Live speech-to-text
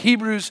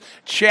Hebrews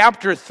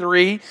chapter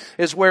 3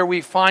 is where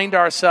we find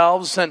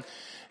ourselves, and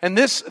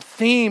this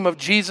theme of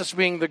Jesus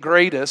being the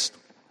greatest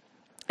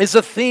is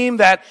a theme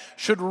that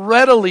should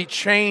readily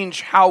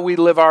change how we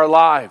live our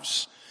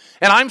lives.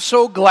 And I'm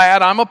so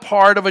glad I'm a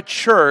part of a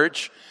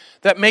church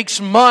that makes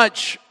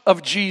much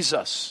of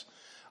Jesus.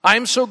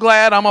 I'm so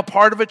glad I'm a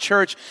part of a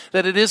church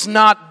that it is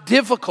not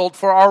difficult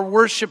for our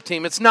worship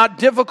team. It's not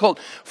difficult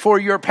for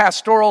your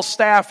pastoral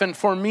staff and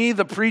for me,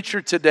 the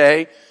preacher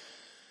today,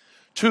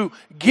 to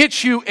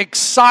get you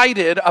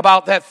excited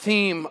about that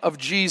theme of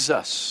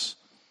Jesus.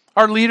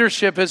 Our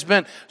leadership has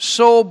been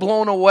so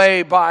blown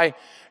away by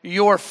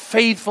your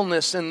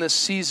faithfulness in this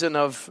season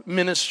of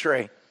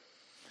ministry.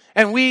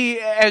 And we,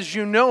 as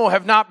you know,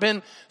 have not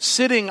been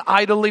sitting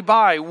idly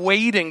by,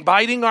 waiting,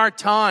 biding our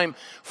time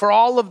for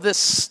all of this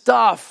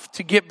stuff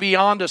to get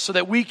beyond us so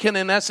that we can,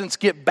 in essence,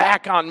 get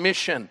back on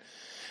mission.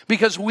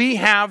 Because we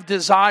have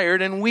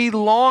desired and we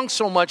long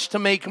so much to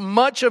make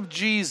much of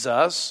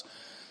Jesus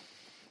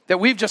that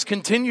we've just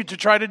continued to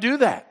try to do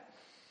that.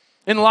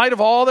 In light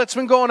of all that's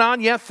been going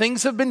on, yeah,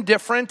 things have been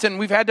different and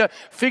we've had to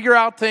figure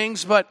out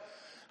things, but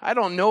I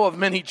don't know of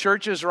many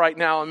churches right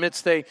now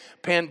amidst a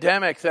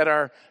pandemic that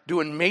are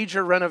doing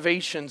major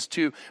renovations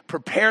to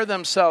prepare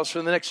themselves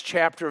for the next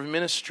chapter of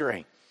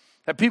ministry.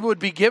 That people would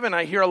be given.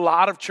 I hear a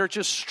lot of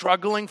churches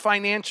struggling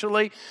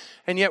financially,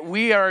 and yet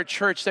we are a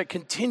church that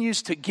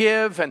continues to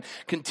give and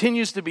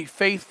continues to be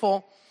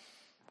faithful.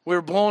 We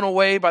were blown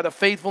away by the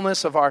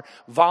faithfulness of our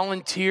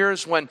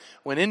volunteers when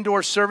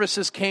indoor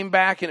services came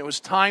back and it was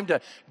time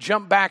to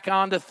jump back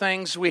onto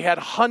things. We had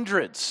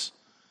hundreds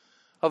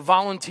of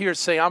volunteers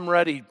say, I'm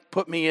ready,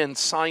 put me in,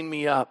 sign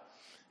me up.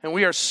 And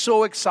we are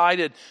so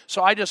excited.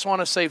 So I just want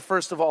to say,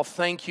 first of all,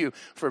 thank you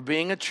for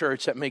being a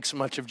church that makes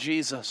much of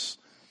Jesus.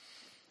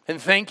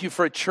 And thank you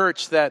for a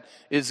church that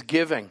is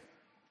giving.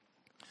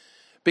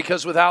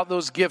 Because without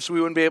those gifts, we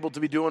wouldn't be able to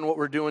be doing what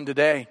we're doing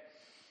today.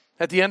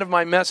 At the end of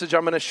my message,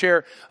 I'm going to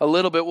share a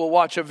little bit. We'll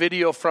watch a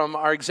video from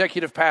our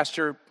executive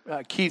pastor,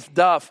 Keith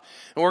Duff,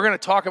 and we're going to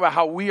talk about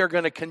how we are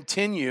going to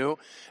continue,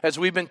 as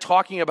we've been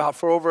talking about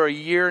for over a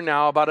year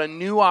now, about a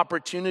new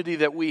opportunity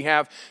that we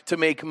have to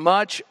make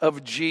much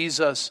of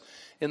Jesus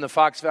in the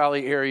Fox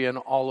Valley area and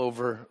all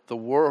over the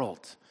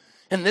world.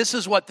 And this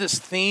is what this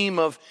theme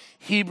of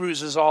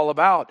Hebrews is all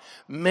about.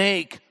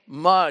 Make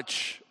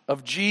much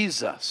of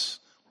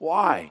Jesus.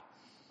 Why?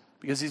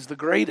 Because he's the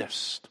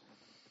greatest.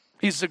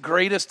 He's the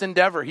greatest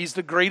endeavor. He's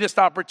the greatest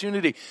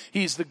opportunity.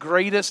 He's the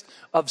greatest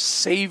of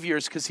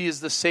saviors because he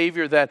is the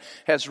Savior that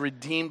has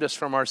redeemed us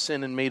from our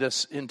sin and made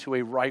us into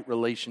a right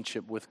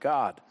relationship with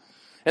God.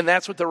 And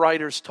that's what the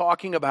writer's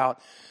talking about.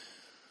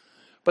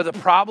 But the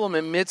problem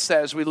amidst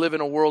that is we live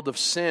in a world of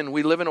sin.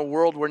 We live in a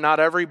world where not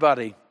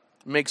everybody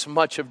makes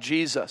much of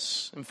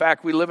Jesus. In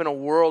fact, we live in a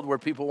world where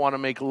people want to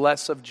make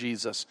less of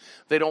Jesus.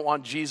 They don't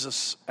want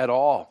Jesus at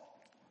all.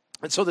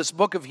 And so this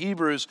book of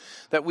Hebrews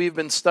that we've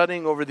been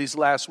studying over these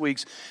last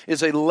weeks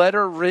is a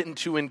letter written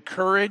to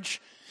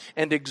encourage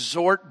and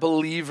exhort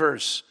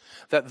believers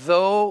that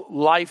though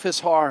life is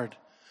hard,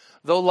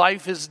 though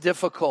life is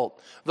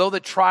difficult, though the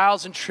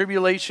trials and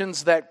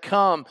tribulations that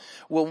come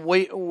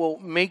will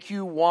make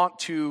you want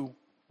to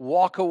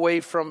walk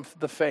away from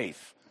the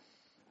faith,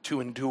 to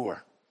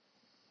endure,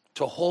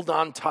 to hold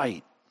on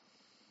tight.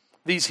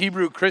 These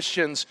Hebrew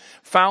Christians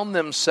found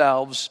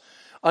themselves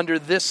under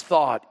this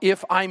thought: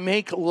 if I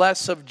make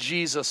less of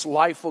Jesus,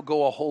 life will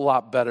go a whole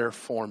lot better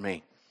for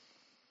me.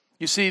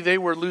 You see, they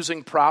were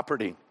losing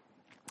property.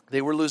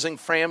 They were losing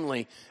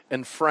family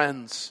and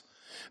friends.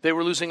 They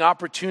were losing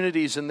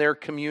opportunities in their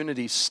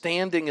communities,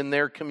 standing in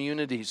their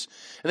communities.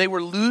 And they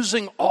were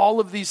losing all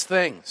of these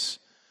things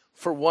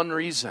for one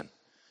reason: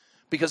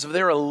 because of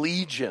their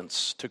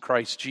allegiance to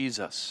Christ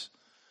Jesus.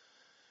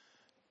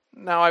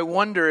 Now, I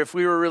wonder if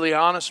we were really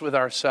honest with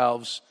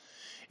ourselves,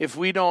 if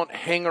we don't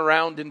hang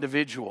around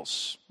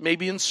individuals,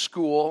 maybe in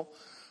school,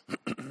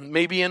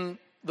 maybe in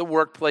the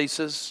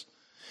workplaces,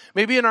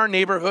 maybe in our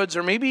neighborhoods,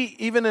 or maybe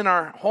even in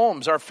our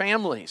homes, our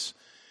families,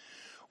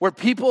 where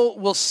people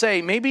will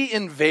say, maybe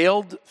in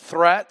veiled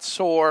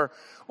threats, or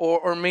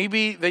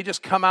maybe they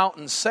just come out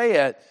and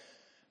say it,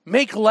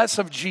 make less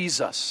of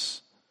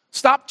Jesus.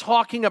 Stop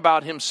talking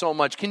about him so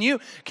much. Can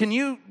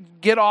you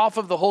get off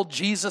of the whole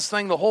Jesus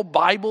thing, the whole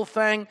Bible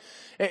thing?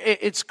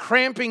 It's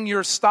cramping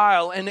your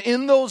style. And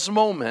in those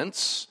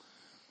moments,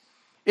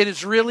 it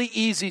is really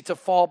easy to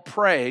fall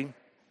prey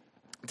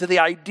to the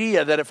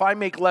idea that if I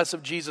make less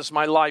of Jesus,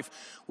 my life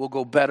will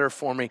go better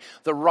for me.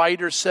 The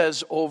writer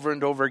says over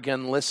and over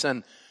again,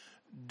 listen,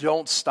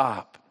 don't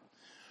stop.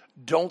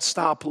 Don't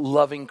stop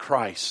loving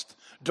Christ.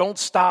 Don't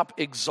stop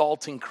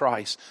exalting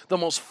Christ. The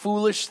most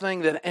foolish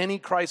thing that any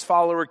Christ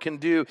follower can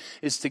do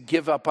is to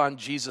give up on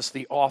Jesus,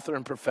 the author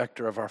and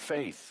perfecter of our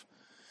faith.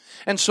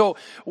 And so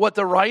what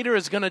the writer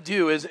is going to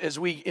do is, as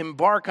we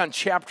embark on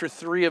chapter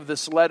 3 of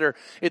this letter,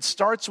 it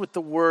starts with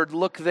the word,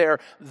 look there,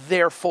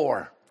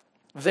 therefore.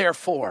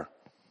 Therefore.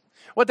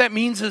 What that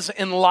means is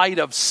in light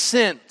of,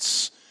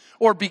 since,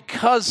 or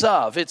because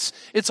of. It's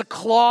a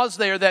clause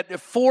there that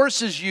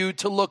forces you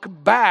to look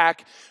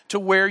back to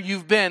where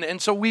you've been.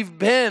 And so we've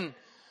been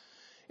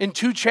in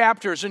 2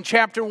 chapters. In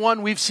chapter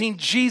 1, we've seen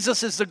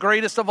Jesus is the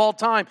greatest of all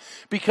time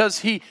because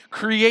he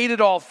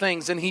created all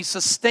things and he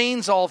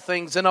sustains all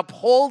things and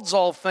upholds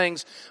all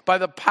things by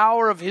the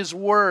power of his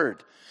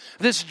word.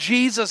 This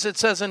Jesus, it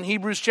says in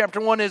Hebrews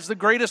chapter 1, is the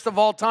greatest of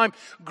all time,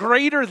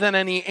 greater than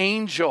any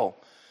angel,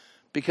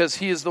 because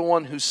he is the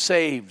one who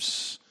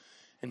saves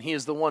and he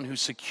is the one who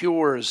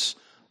secures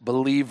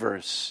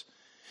believers.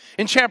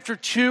 In chapter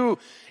 2,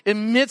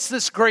 amidst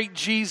this great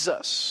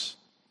Jesus,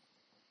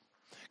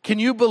 can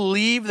you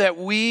believe that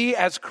we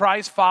as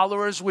Christ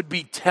followers would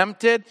be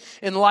tempted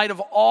in light of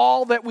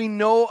all that we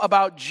know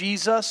about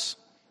Jesus,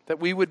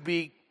 that we would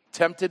be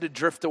tempted to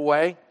drift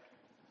away?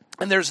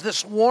 And there's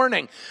this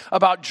warning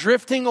about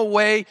drifting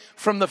away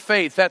from the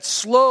faith, that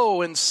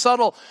slow and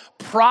subtle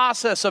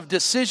process of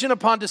decision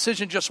upon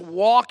decision, just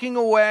walking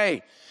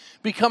away,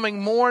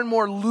 becoming more and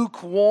more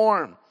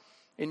lukewarm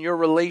in your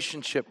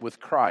relationship with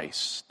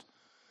Christ.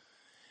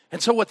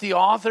 And so what the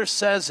author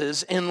says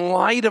is, in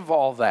light of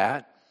all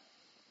that,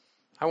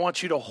 I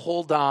want you to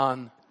hold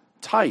on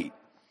tight.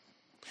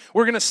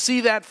 We're going to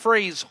see that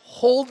phrase,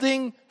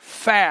 holding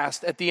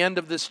fast, at the end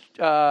of this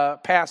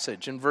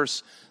passage in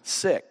verse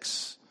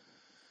 6.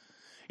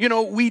 You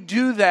know, we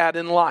do that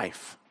in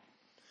life.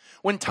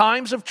 When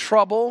times of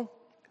trouble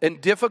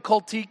and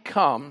difficulty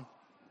come,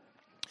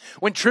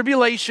 when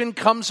tribulation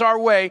comes our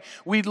way,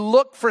 we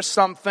look for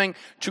something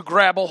to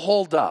grab a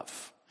hold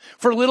of.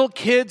 For little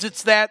kids,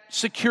 it's that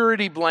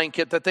security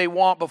blanket that they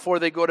want before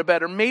they go to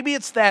bed. Or maybe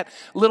it's that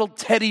little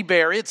teddy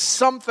bear. It's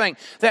something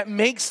that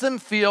makes them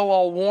feel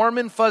all warm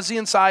and fuzzy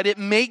inside. It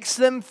makes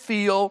them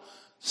feel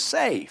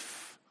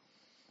safe.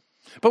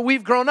 But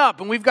we've grown up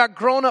and we've got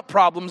grown-up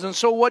problems. And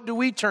so what do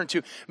we turn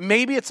to?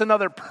 Maybe it's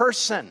another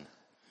person.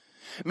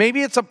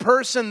 Maybe it's a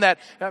person that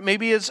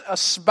maybe is a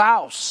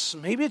spouse.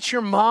 Maybe it's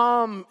your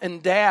mom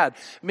and dad.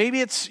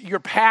 Maybe it's your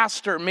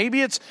pastor.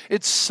 Maybe it's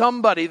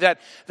somebody that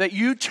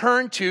you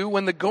turn to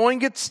when the going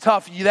gets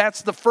tough.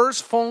 That's the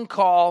first phone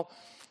call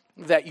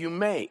that you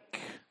make.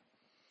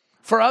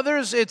 For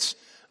others, it's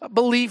a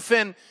belief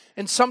in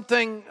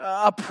something,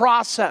 a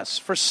process.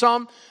 For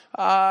some,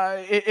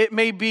 it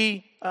may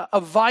be a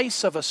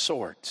vice of a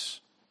sort.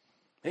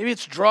 Maybe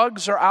it's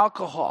drugs or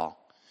alcohol.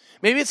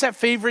 Maybe it's that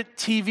favorite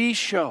TV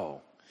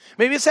show.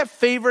 Maybe it's that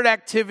favorite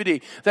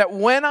activity that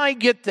when I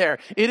get there,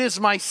 it is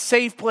my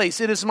safe place.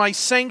 It is my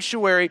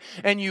sanctuary.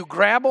 And you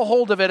grab a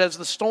hold of it as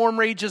the storm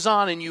rages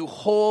on and you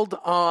hold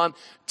on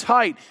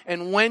tight.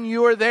 And when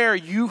you're there,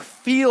 you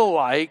feel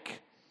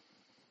like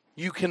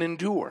you can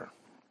endure.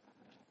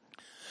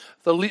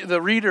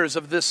 The readers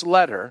of this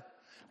letter,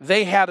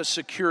 they had a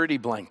security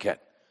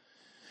blanket.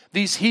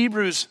 These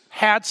Hebrews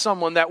had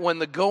someone that when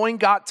the going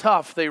got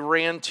tough, they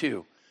ran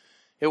to.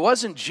 It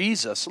wasn't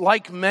Jesus.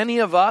 Like many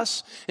of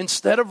us,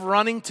 instead of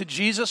running to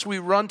Jesus, we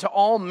run to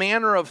all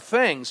manner of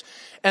things.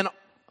 And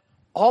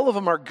all of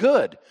them are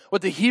good.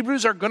 What the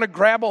Hebrews are going to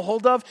grab a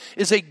hold of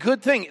is a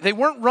good thing. They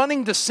weren't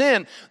running to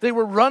sin. They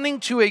were running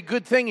to a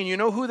good thing. And you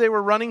know who they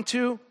were running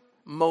to?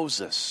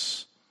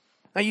 Moses.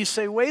 Now you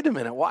say, wait a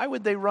minute, why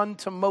would they run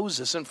to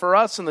Moses? And for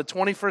us in the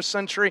 21st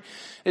century,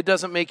 it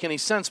doesn't make any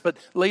sense. But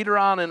later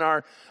on in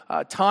our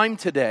time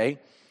today,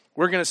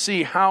 we're going to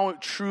see how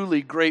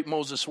truly great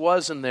Moses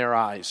was in their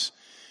eyes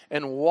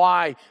and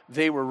why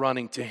they were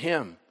running to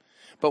him.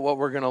 But what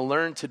we're going to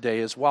learn today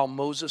is while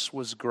Moses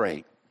was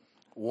great,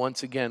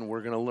 once again,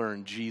 we're going to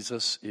learn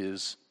Jesus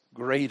is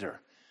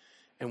greater.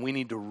 And we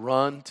need to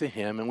run to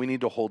him and we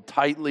need to hold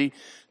tightly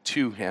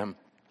to him.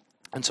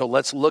 And so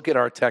let's look at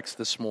our text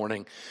this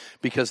morning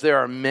because there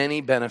are many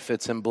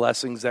benefits and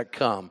blessings that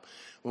come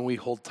when we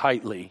hold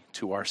tightly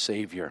to our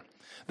Savior.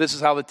 This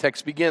is how the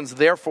text begins.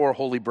 Therefore,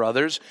 holy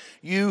brothers,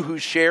 you who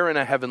share in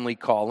a heavenly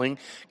calling,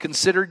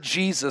 consider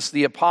Jesus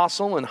the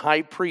apostle and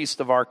high priest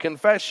of our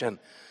confession,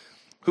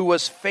 who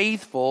was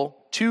faithful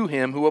to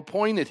him who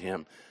appointed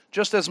him,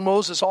 just as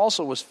Moses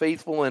also was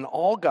faithful in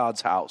all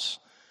God's house.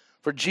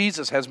 For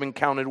Jesus has been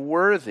counted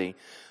worthy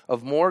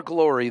of more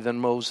glory than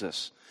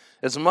Moses,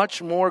 as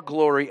much more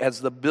glory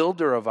as the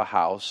builder of a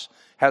house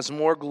has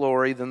more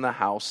glory than the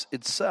house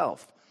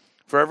itself.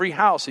 For every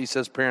house, he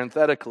says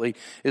parenthetically,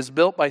 is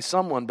built by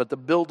someone, but the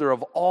builder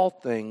of all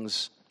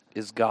things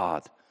is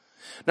God.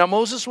 Now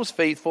Moses was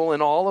faithful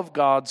in all of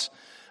God's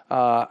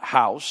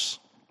house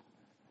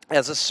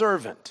as a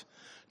servant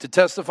to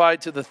testify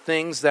to the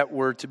things that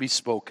were to be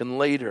spoken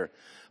later.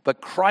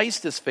 But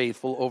Christ is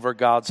faithful over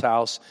God's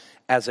house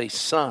as a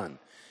son,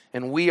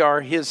 and we are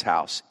his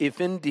house,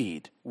 if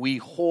indeed we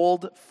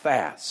hold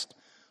fast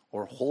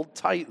or hold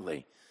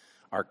tightly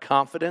our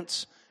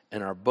confidence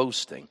and our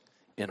boasting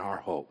in our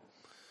hope.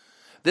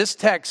 This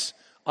text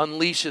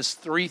unleashes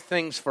three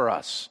things for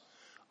us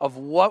of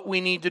what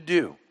we need to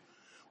do.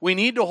 We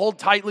need to hold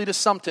tightly to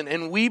something,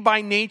 and we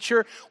by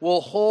nature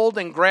will hold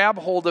and grab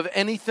hold of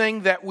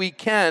anything that we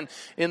can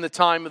in the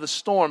time of the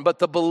storm. But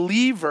the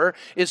believer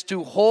is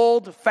to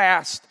hold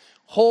fast,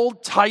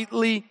 hold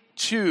tightly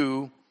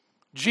to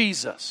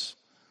Jesus.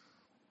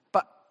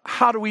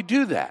 how do we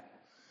do that?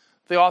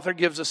 The author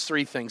gives us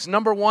three things.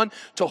 Number one,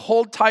 to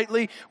hold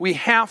tightly, we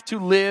have to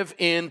live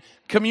in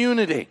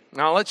community.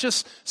 Now, let's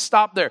just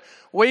stop there.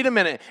 Wait a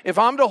minute. If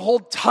I'm to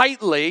hold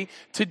tightly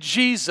to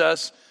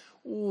Jesus,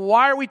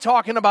 why are we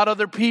talking about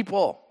other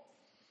people?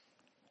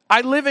 I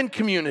live in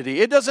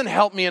community. It doesn't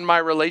help me in my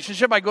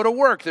relationship. I go to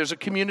work. There's a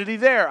community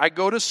there. I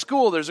go to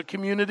school. There's a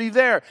community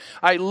there.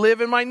 I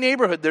live in my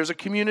neighborhood. There's a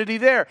community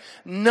there.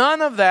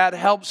 None of that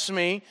helps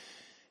me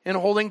in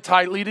holding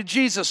tightly to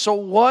Jesus. So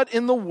what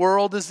in the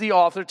world is the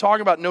author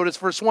talking about? Notice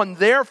verse 1.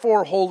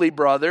 Therefore, holy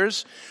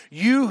brothers,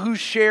 you who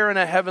share in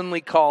a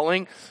heavenly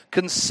calling,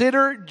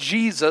 consider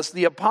Jesus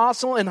the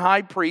apostle and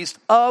high priest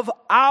of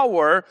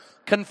our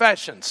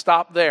confession.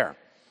 Stop there.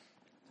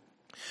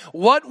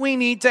 What we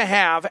need to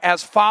have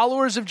as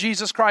followers of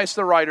Jesus Christ,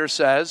 the writer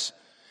says,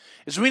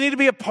 is we need to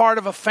be a part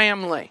of a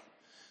family.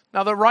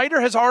 Now, the writer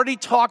has already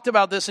talked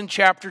about this in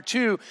chapter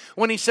 2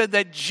 when he said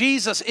that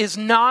Jesus is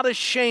not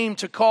ashamed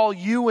to call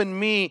you and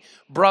me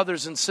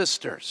brothers and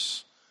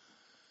sisters.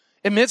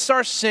 Amidst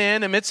our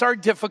sin, amidst our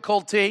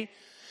difficulty,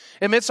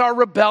 amidst our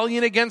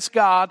rebellion against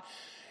God,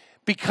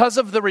 because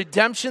of the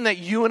redemption that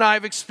you and I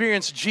have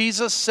experienced,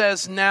 Jesus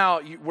says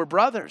now, we're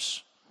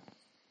brothers.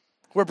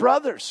 We're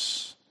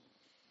brothers.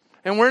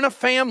 And we're in a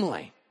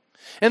family.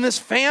 And this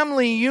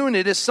family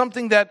unit is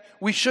something that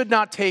we should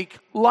not take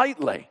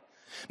lightly.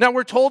 Now,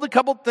 we're told a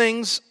couple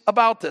things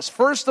about this.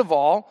 First of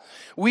all,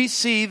 we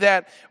see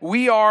that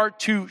we are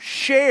to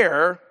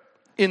share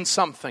in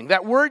something.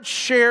 That word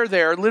share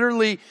there,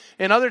 literally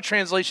in other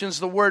translations,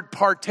 the word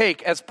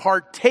partake, as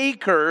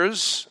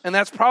partakers, and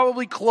that's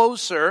probably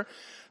closer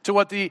to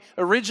what the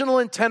original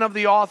intent of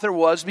the author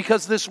was,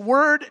 because this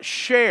word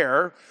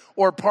share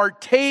or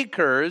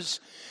partakers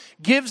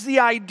gives the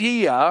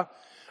idea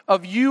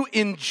of you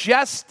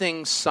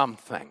ingesting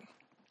something.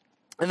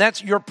 And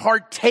that's you're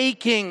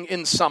partaking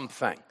in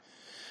something.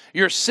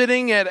 You're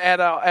sitting at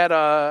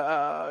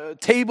a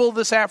table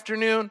this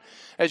afternoon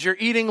as you're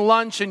eating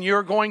lunch and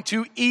you're going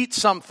to eat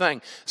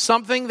something.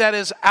 Something that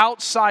is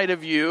outside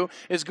of you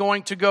is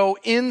going to go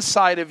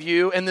inside of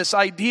you. And this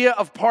idea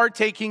of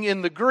partaking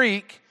in the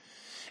Greek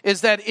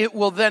is that it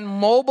will then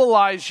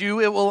mobilize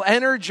you, it will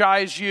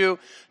energize you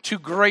to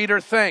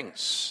greater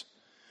things.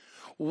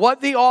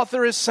 What the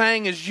author is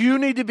saying is you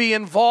need to be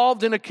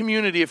involved in a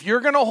community. If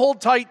you're going to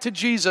hold tight to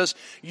Jesus,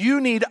 you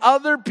need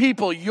other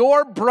people,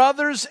 your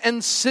brothers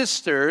and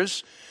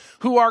sisters,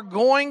 who are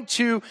going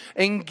to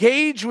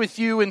engage with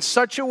you in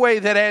such a way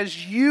that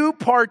as you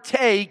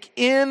partake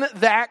in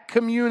that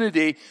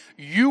community,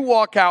 you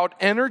walk out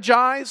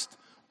energized,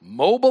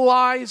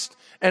 mobilized,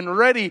 and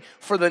ready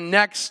for the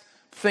next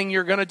thing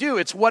you're going to do.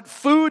 It's what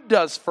food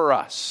does for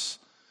us.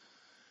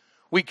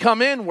 We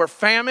come in, we're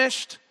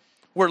famished,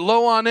 we're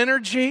low on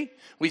energy.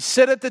 We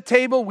sit at the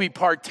table. We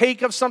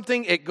partake of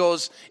something. It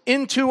goes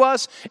into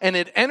us and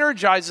it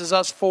energizes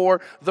us for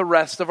the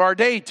rest of our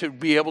day to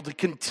be able to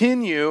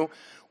continue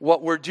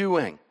what we're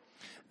doing.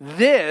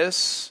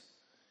 This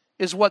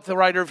is what the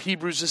writer of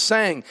Hebrews is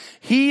saying.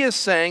 He is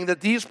saying that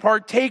these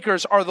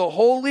partakers are the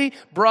holy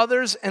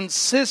brothers and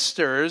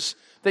sisters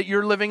that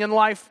you're living in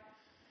life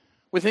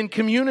within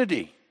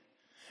community.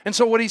 And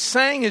so what he's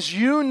saying is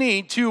you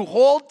need to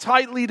hold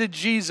tightly to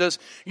Jesus.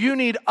 You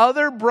need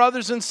other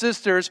brothers and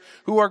sisters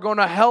who are going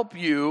to help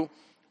you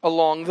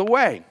along the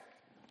way.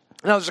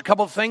 Now, there's a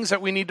couple of things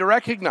that we need to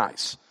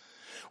recognize.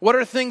 What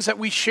are things that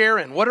we share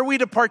in? What are we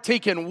to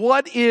partake in?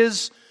 What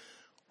is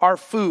our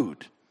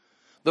food?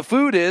 The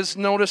food is,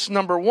 notice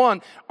number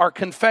one, our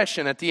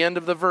confession at the end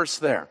of the verse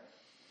there.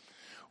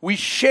 We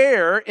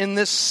share in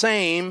this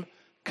same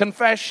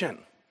confession.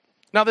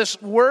 Now,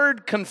 this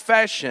word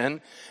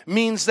confession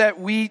means that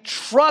we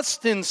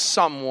trust in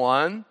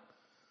someone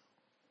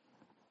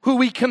who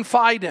we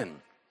confide in.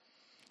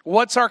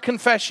 What's our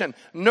confession?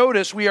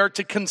 Notice we are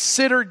to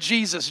consider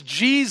Jesus.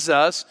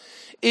 Jesus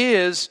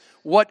is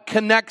what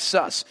connects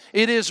us.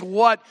 It is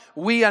what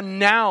we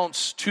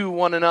announce to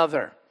one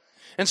another.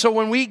 And so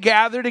when we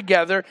gather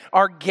together,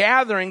 our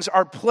gatherings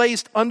are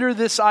placed under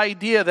this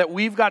idea that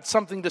we've got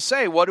something to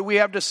say. What do we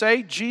have to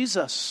say?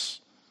 Jesus.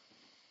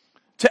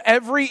 To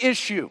every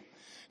issue.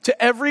 To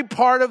every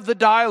part of the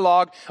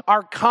dialogue,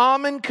 our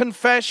common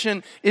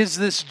confession is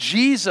this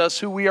Jesus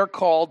who we are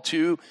called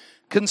to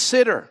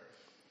consider.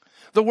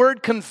 The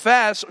word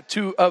confess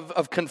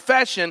of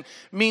confession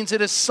means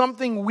it is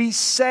something we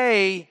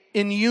say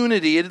in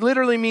unity. It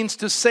literally means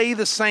to say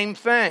the same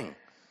thing.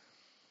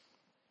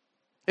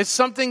 It's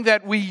something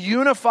that we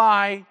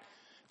unify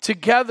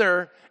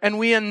together and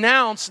we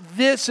announce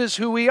this is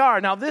who we are.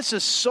 Now, this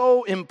is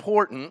so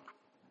important.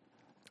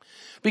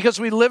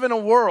 Because we live in a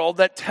world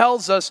that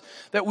tells us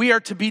that we are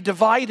to be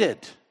divided.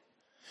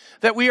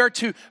 That we are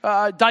to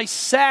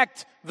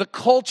dissect the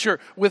culture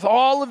with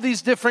all of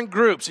these different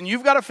groups. And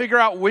you've got to figure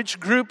out which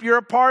group you're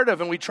a part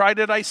of. And we try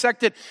to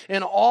dissect it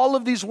in all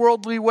of these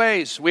worldly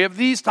ways. We have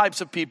these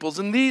types of peoples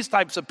and these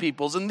types of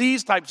peoples and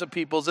these types of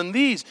peoples and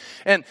these.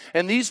 And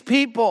these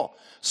people,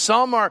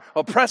 some are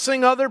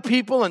oppressing other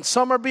people and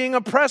some are being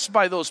oppressed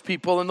by those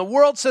people. And the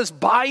world says,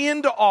 buy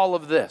into all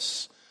of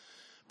this.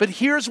 But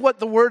here's what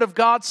the Word of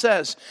God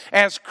says.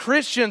 As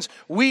Christians,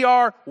 we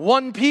are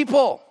one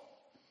people.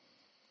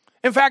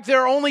 In fact,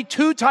 there are only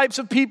two types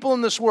of people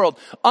in this world,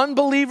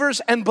 unbelievers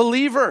and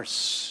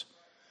believers.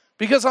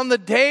 Because on the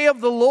day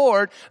of the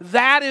Lord,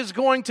 that is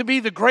going to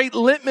be the great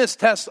litmus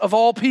test of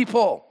all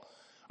people.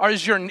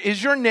 Is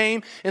your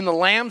name in the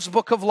Lamb's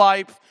Book of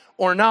Life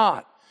or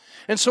not?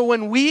 And so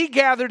when we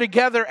gather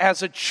together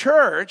as a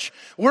church,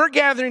 we're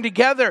gathering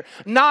together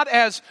not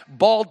as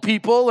bald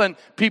people and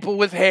people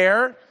with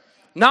hair,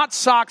 not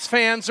Sox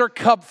fans or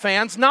Cub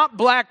fans, not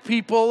black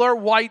people or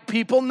white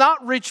people,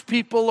 not rich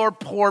people or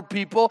poor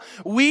people.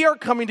 We are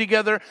coming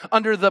together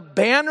under the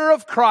banner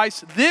of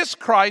Christ, this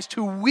Christ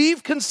who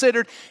we've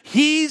considered,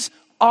 He's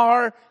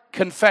our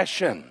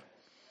confession.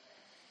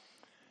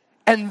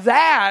 And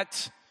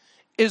that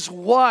is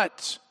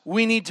what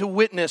we need to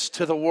witness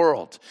to the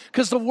world.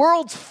 Because the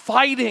world's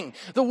fighting.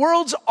 The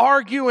world's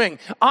arguing.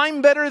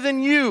 I'm better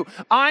than you.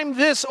 I'm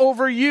this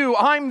over you.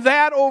 I'm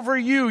that over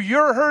you.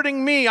 You're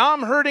hurting me.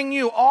 I'm hurting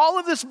you. All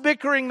of this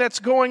bickering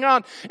that's going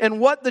on. And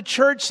what the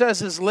church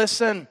says is,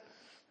 listen,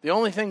 the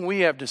only thing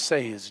we have to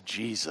say is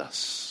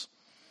Jesus.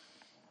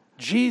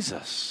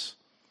 Jesus.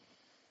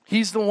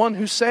 He's the one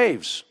who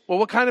saves. Well,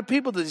 what kind of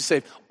people does He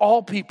save?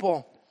 All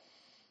people.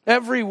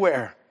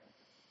 Everywhere.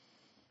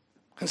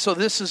 And so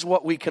this is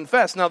what we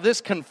confess. Now, this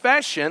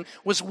confession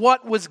was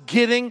what was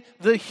getting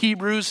the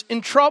Hebrews in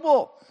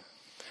trouble.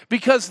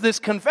 Because this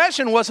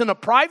confession wasn't a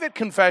private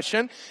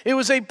confession. It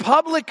was a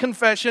public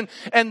confession.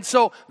 And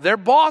so their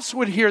boss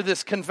would hear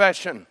this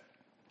confession.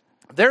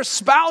 Their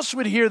spouse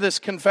would hear this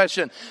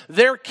confession.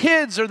 Their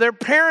kids or their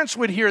parents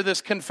would hear this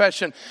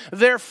confession.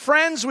 Their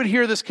friends would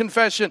hear this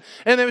confession.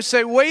 And they would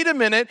say, wait a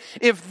minute,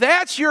 if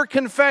that's your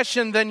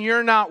confession, then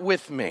you're not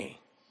with me.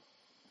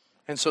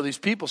 And so these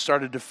people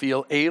started to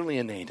feel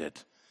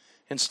alienated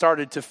and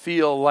started to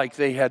feel like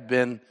they had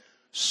been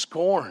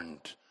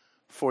scorned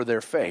for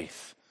their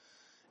faith.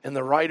 And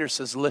the writer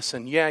says,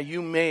 listen, yeah,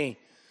 you may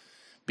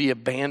be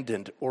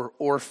abandoned or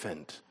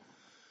orphaned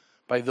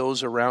by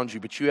those around you,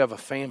 but you have a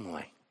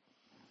family.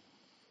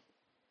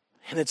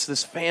 And it's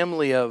this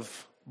family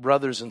of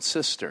brothers and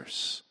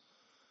sisters.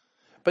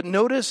 But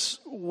notice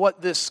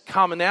what this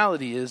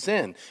commonality is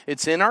in.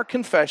 It's in our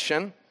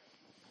confession.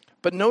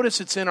 But notice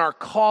it's in our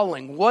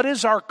calling. What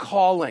is our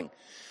calling?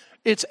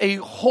 It's a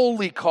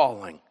holy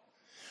calling.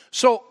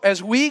 So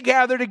as we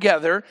gather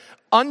together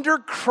under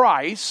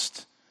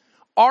Christ,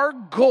 our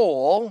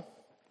goal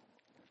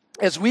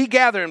as we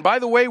gather, and by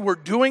the way, we're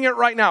doing it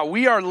right now.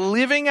 We are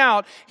living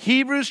out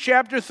Hebrews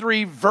chapter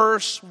 3,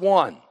 verse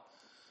 1.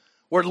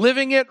 We're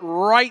living it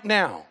right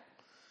now.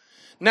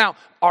 Now,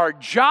 our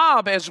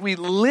job as we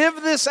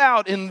live this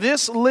out in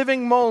this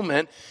living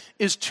moment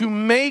is to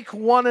make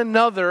one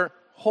another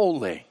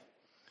holy.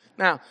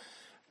 Now,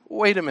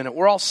 wait a minute.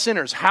 We're all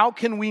sinners. How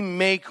can we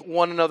make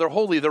one another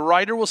holy? The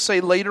writer will say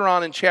later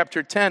on in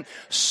chapter 10,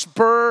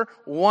 spur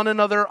one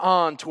another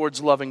on towards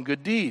love and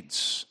good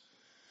deeds.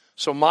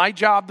 So my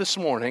job this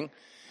morning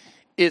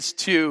is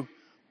to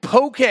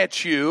poke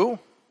at you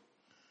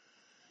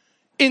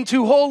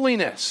into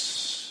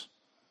holiness,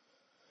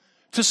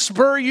 to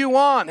spur you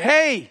on.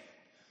 Hey,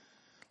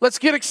 let's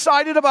get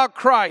excited about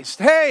Christ.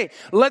 Hey,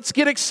 let's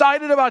get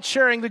excited about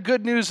sharing the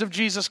good news of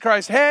Jesus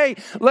Christ. Hey,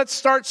 let's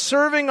start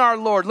serving our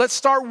Lord. Let's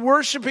start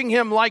worshiping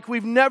Him like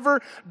we've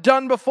never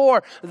done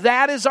before.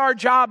 That is our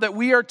job that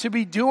we are to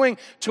be doing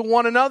to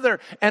one another,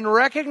 and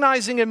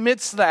recognizing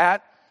amidst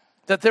that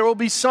there will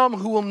be some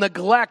who will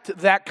neglect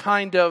that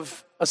kind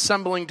of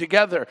assembling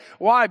together.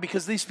 Why?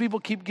 Because these people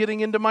keep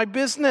getting into my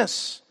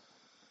business.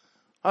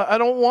 I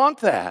don't want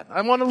that.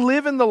 I want to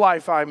live in the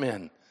life I'm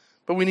in.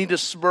 But we need to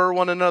spur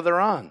one another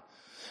on.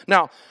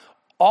 Now,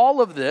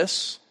 all of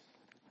this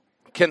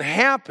can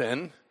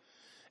happen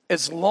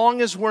as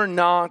long as we're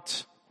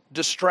not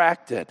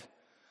distracted.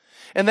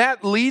 And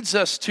that leads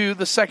us to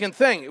the second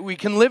thing. We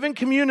can live in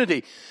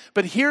community.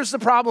 But here's the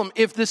problem.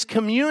 If this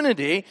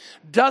community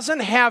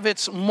doesn't have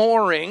its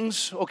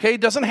moorings,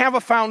 doesn't have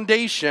a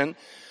foundation,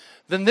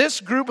 then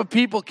this group of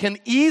people can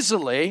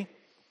easily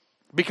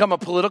become a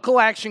political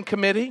action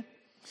committee.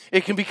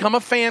 It can become a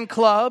fan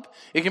club.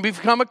 It can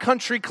become a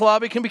country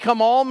club. It can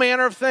become all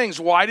manner of things.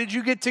 Why did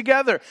you get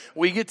together?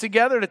 We get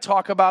together to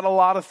talk about a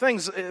lot of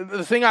things.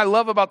 The thing I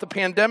love about the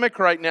pandemic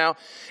right now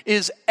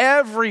is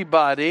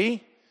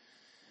everybody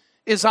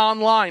is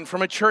online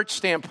from a church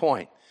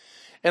standpoint.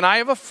 And I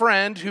have a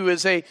friend who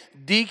is a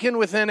deacon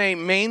within a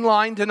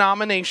mainline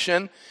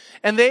denomination,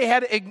 and they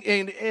had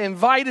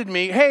invited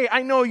me, hey,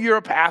 I know you're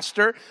a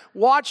pastor,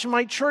 watch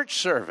my church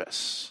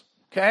service,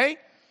 okay?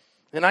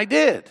 And I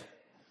did.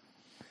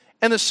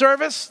 And the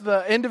service,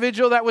 the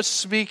individual that was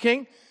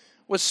speaking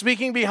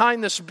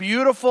behind this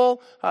beautiful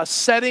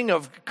setting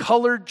of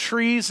colored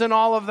trees and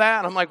all of that.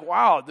 And I'm like,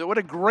 wow, what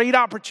a great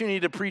opportunity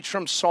to preach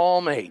from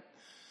Psalm 8.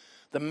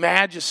 the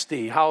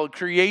majesty, how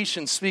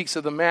creation speaks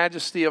of the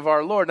majesty of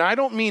our Lord. Now, I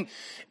don't mean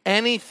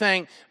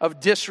anything of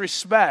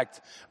disrespect,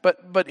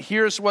 but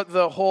here's what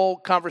the whole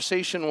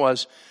conversation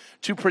was.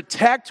 To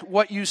protect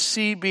what you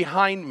see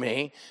behind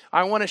me,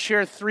 I want to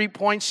share 3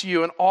 points to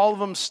you, and all of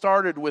them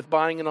started with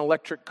buying an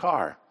electric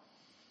car.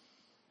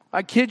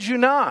 I kid you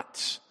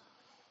not.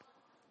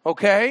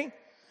 Okay?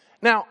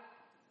 Now,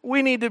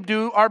 we need to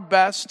do our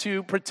best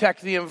to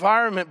protect the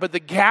environment, but the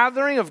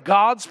gathering of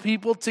God's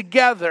people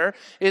together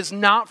is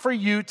not for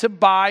you to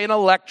buy an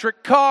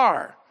electric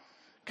car.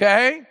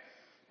 Okay?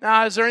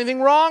 Now, is there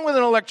anything wrong with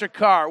an electric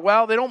car?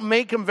 Well, they don't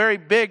make them very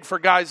big for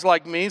guys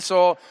like me,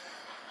 so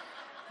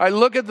I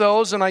look at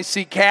those and I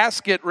see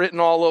casket written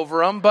all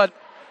over them, but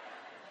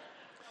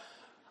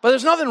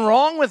there's nothing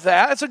wrong with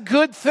that. It's a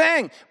good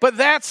thing, but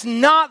that's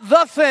not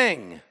the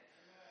thing.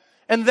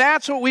 And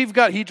that's what we've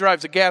got. He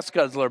drives a gas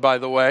guzzler, by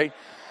the way.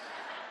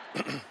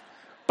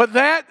 But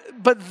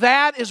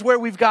that is where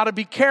we've got to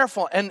be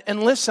careful.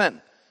 And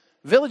listen,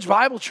 Village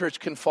Bible Church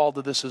can fall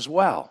to this as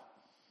well.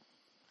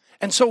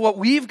 And so what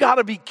we've got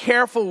to be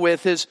careful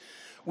with is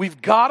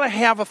we've got to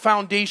have a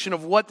foundation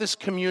of what this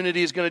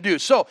community is going to do.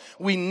 So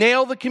we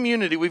nail the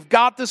community. We've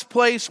got this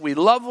place. We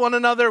love one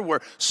another. We're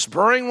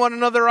spurring one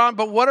another on.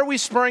 But what are we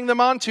spurring them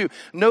on to?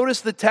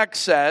 Notice the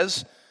text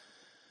says,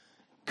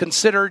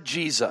 consider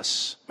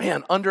Jesus.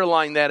 Man,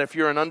 underline that if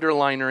you're an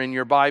underliner in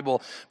your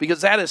Bible,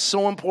 because that is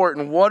so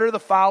important. What are the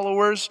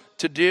followers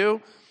to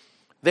do?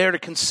 They're to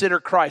consider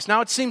Christ.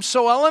 Now, it seems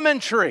so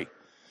elementary.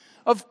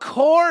 Of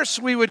course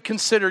we would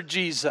consider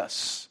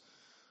Jesus.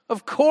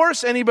 Of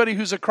course anybody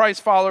who's a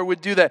Christ follower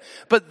would do that.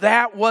 But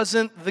that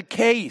wasn't the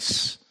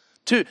case.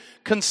 To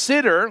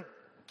consider,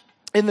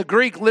 in the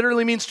Greek,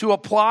 literally means to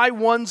apply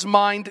one's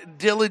mind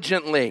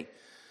diligently.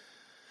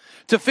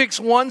 To fix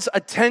one's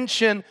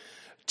attention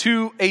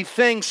to a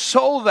thing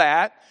so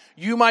that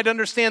you might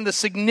understand the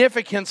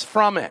significance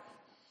from it.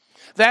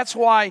 That's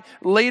why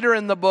later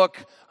in the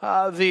book,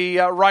 the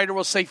writer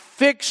will say,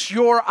 fix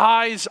your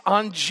eyes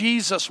on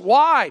Jesus.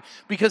 Why?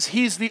 Because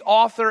he's the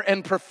author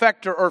and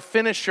perfecter or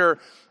finisher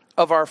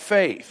of our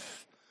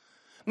faith.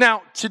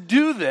 Now, to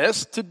do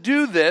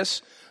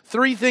this,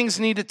 3 things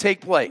need to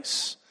take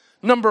place.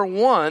 Number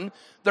 1,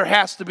 there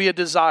has to be a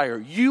desire.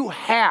 You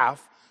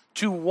have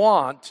to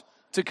want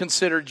to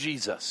consider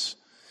Jesus.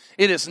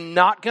 It is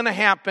not going to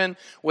happen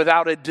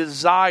without a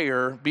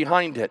desire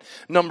behind it.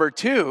 Number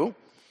 2,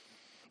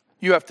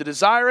 you have to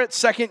desire it.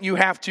 Second, you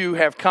have to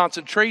have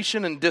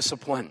concentration and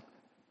discipline.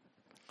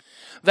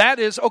 That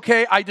is,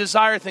 okay, I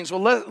desire things.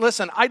 Well,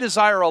 listen, I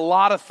desire a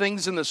lot of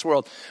things in this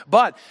world,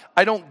 but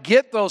I don't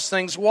get those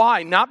things.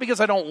 Why? Not because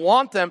I don't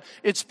want them.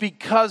 It's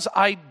because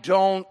I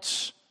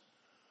don't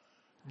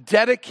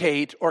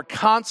dedicate or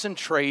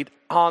concentrate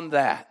on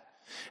that.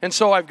 And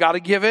so I've got to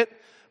give it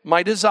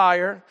my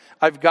desire.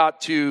 I've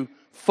got to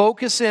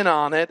focus in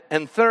on it.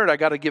 And third, I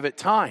got to give it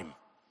time.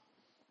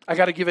 I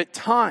got to give it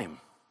time.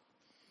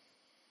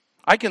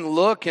 I can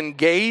look and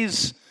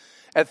gaze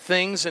at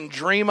things and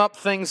dream up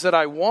things that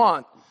I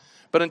want,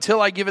 but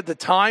until I give it the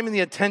time and the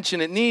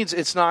attention it needs,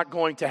 it's not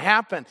going to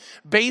happen.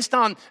 Based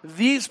on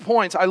these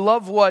points, I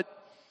love what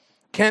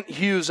Kent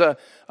Hughes, a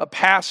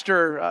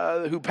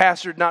pastor who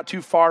pastored not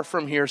too far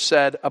from here,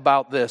 said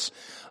about this.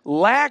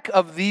 Lack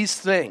of these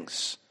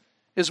things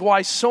is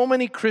why so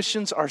many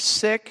Christians are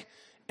sick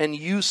and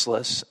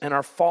useless and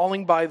are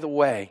falling by the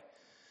way.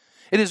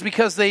 It is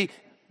because they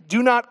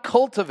do not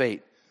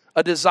cultivate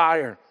a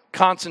desire,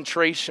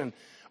 concentration,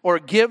 or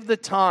give the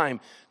time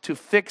to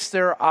fix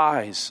their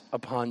eyes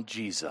upon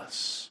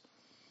Jesus.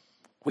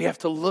 We have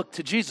to look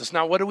to Jesus.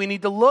 Now, what do we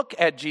need to look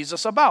at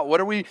Jesus about?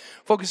 What are we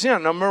focusing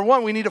on? Number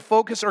 1, we need to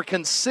focus or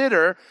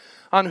consider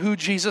on who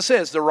Jesus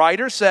is. The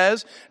writer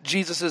says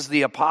Jesus is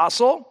the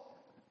apostle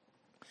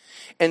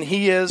and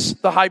he is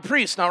the high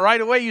priest. Now,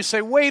 right away you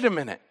say, wait a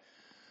minute.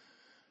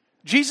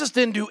 Jesus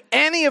didn't do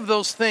any of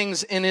those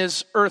things in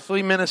his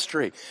earthly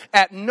ministry.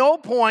 At no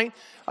point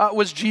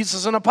was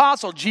Jesus an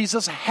apostle.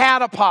 Jesus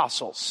had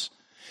apostles.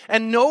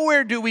 And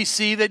nowhere do we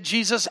see that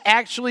Jesus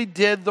actually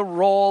did the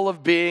role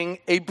of being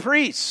a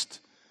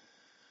priest.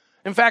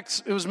 In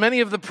fact, it was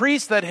many of the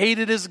priests that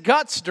hated his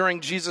guts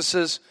during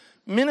Jesus'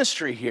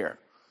 ministry here.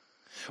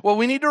 Well,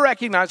 we need to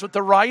recognize what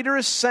the writer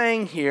is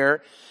saying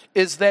here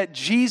is that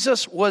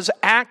Jesus was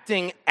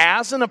acting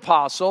as an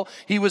apostle.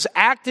 He was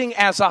acting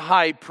as a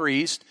high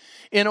priest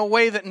in a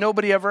way that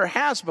nobody ever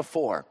has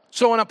before.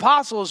 So an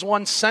apostle is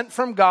one sent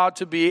from God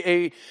to be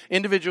an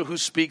individual who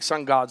speaks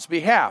on God's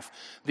behalf.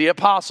 The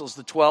apostles,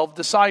 the 12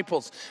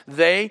 disciples,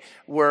 they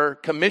were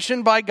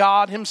commissioned by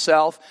God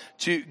himself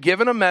to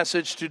given a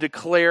message to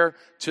declare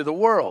to the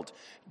world.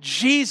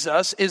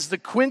 Jesus is the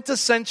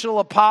quintessential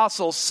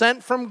apostle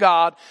sent from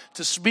God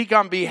to speak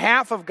on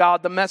behalf of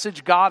God the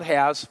message God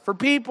has for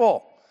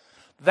people.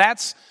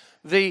 That's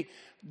the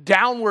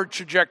downward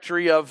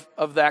trajectory of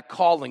that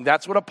calling.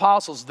 That's what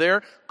apostles,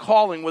 their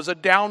calling was a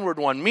downward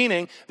one,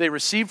 meaning they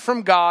received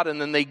from God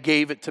and then they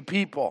gave it to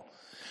people.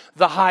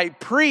 The high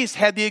priest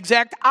had the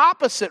exact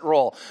opposite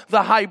role.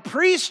 The high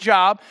priest's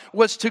job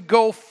was to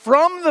go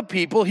from the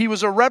people. He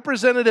was a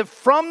representative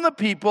from the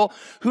people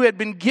who had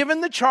been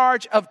given the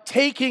charge of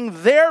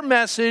taking their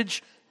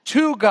message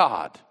to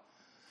God.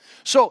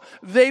 So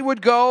they would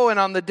go, and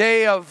on the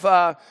day of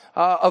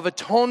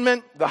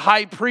atonement, the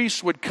high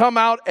priest would come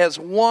out as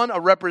one, a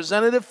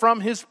representative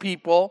from his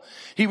people.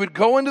 He would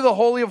go into the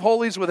Holy of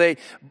Holies with a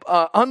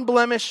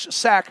unblemished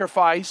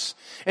sacrifice,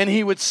 and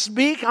he would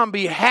speak on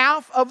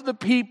behalf of the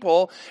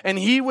people, and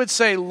he would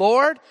say,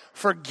 Lord,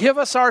 forgive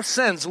us our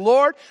sins.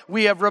 Lord,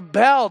 we have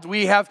rebelled.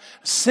 We have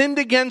sinned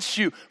against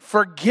you.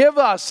 Forgive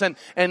us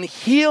and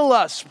heal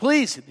us,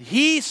 please.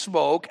 He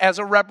spoke as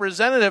a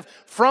representative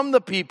from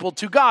the people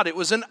to God. It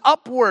was an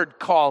upward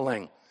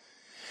calling.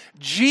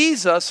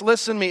 Jesus,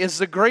 listen to me, is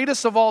the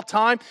greatest of all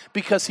time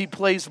because he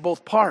plays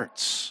both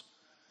parts.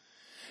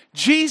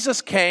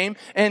 Jesus came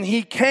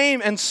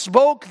and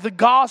spoke the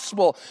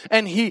gospel,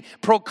 and he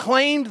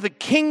proclaimed the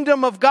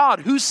kingdom of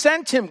God. Who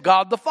sent him?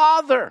 God the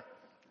Father.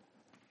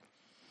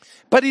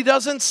 But he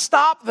doesn't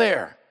stop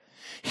there.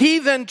 He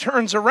then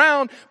turns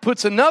around,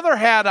 puts another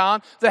hat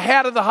on, the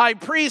hat of the high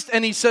priest,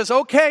 and he says,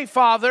 okay,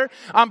 Father,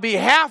 on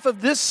behalf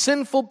of this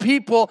sinful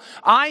people,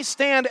 I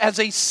stand as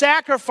a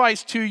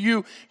sacrifice to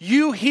you.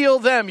 You heal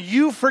them.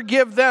 You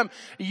forgive them.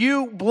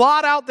 You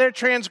blot out their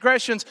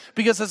transgressions,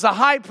 because as a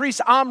high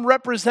priest, I'm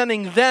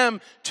representing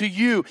them to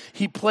you.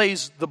 He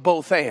plays the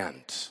both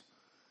and.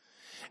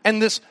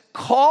 And this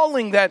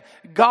calling that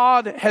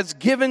God has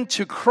given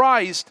to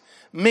Christ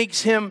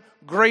makes him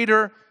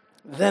greater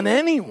than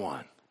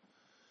anyone.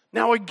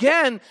 Now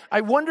again,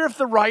 I wonder if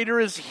the writer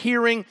is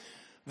hearing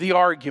the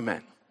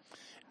argument.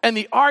 And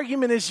the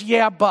argument is,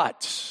 yeah,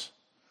 but.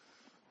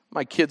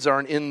 My kids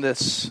aren't in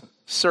this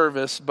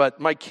service, but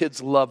my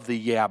kids love the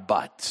yeah,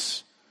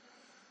 buts.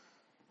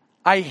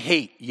 I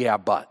hate yeah,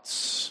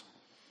 buts.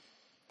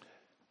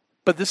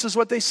 But this is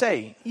what they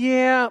say.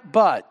 Yeah,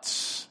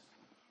 but.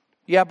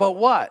 Yeah, but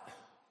what?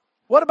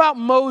 What about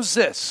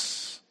Moses?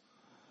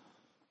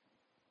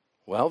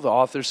 Well, the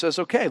author says,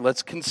 okay,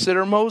 let's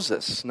consider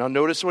Moses. Now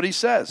notice what he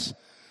says.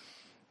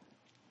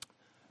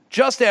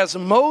 Just as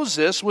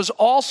Moses was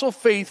also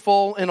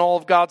faithful in all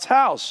of God's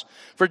house.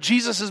 For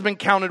Jesus has been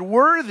counted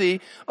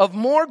worthy of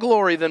more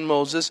glory than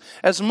Moses,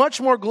 as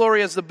much more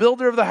glory as the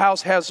builder of the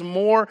house has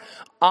more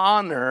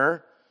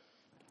honor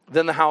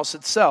than the house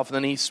itself. And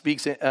then he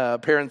speaks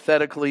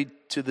parenthetically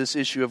to this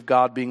issue of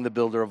God being the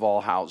builder of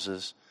all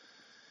houses.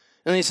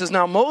 And he says,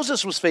 now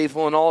Moses was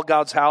faithful in all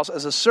God's house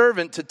as a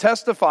servant to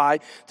testify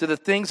to the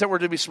things that were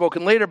to be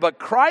spoken later, but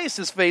Christ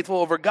is faithful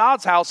over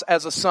God's house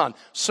as a son.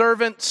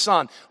 Servant,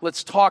 son.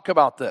 Let's talk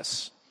about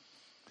this.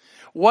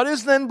 What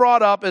is then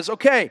brought up is,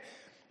 okay,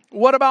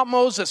 what about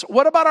Moses?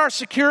 What about our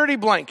security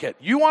blanket?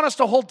 You want us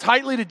to hold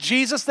tightly to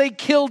Jesus? They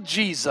killed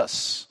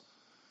Jesus.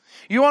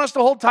 You want us to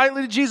hold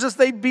tightly to Jesus?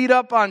 They beat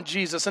up on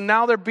Jesus, and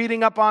now they're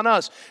beating up on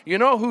us. You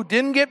know who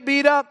didn't get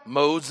beat up?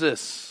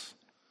 Moses.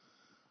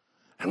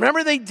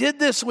 Remember, they did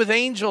this with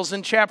angels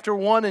in chapter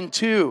 1 and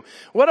 2.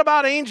 What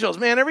about angels?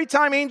 Man, every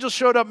time angels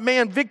showed up,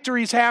 man,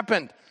 victories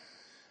happened.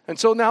 And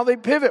so now they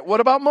pivot. What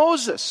about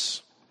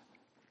Moses?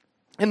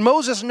 And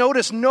Moses,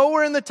 notice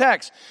nowhere in the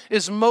text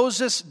is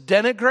Moses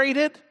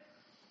denigrated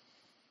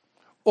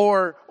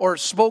or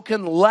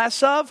spoken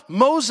less of.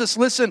 Moses,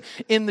 listen,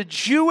 in the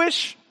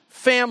Jewish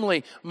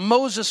family,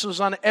 Moses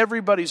was on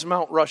everybody's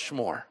Mount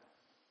Rushmore.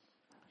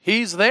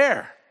 He's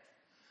there.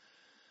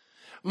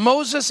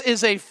 Moses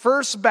is a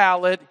first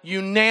ballot,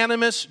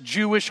 unanimous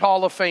Jewish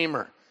Hall of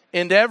Famer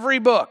in every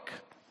book.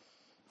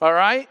 All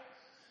right?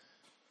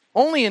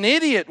 Only an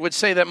idiot would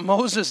say that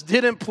Moses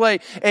didn't play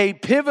a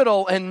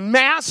pivotal and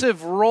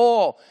massive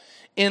role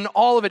in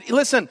all of it.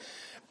 Listen,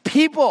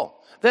 people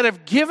that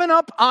have given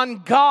up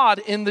on God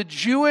in the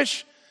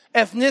Jewish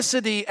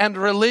ethnicity and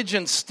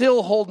religion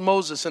still hold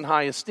Moses in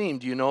high esteem.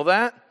 Do you know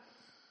that?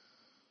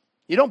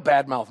 You don't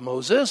badmouth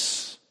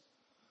Moses.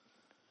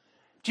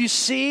 Do you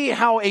see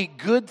how a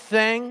good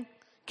thing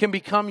can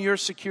become your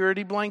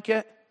security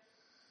blanket?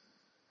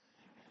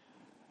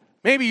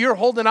 Maybe you're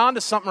holding on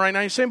to something right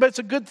now. You're saying, but it's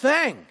a good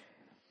thing.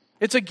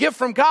 It's a gift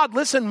from God.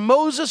 Listen,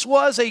 Moses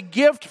was a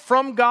gift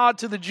from God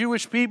to the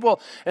Jewish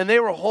people, and they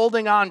were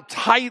holding on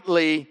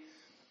tightly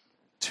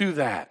to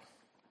that.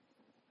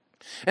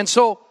 And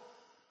so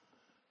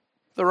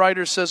the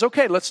writer says,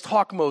 okay, let's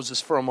talk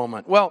Moses for a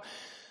moment. Well,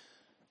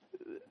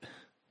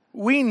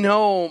 we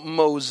know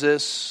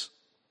Moses,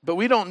 but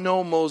we don't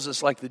know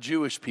Moses like the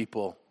Jewish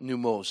people knew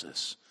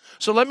Moses.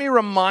 So let me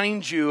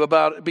remind you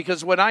about,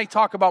 because when I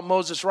talk about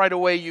Moses right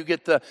away, you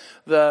get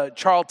the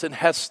Charlton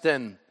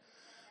Heston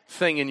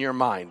thing in your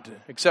mind,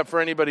 except for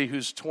anybody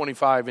who's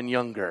 25 and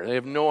younger. They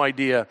have no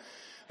idea.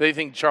 They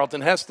think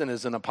Charlton Heston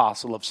is an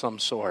apostle of some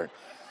sort.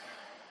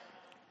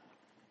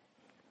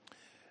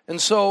 And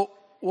so,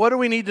 what do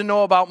we need to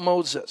know about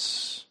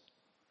Moses?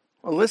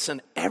 Well,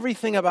 listen,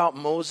 everything about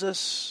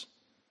Moses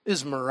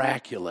is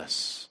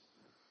miraculous.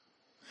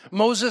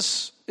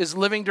 Moses is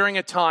living during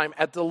a time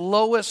at the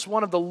lowest,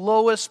 one of the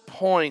lowest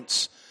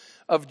points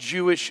of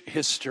Jewish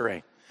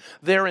history.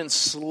 They're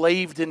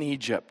enslaved in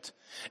Egypt.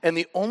 And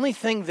the only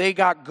thing they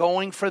got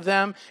going for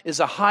them is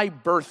a high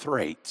birth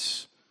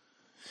rate.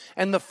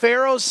 And the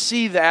pharaohs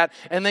see that,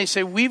 and they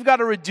say, we've got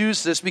to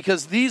reduce this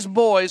because these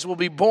boys will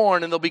be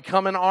born and they'll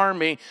become an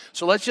army.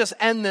 So let's just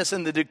end this.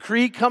 And the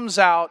decree comes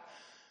out,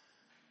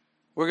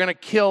 we're going to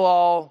kill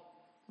all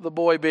the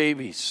boy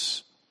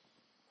babies.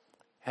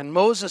 And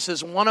Moses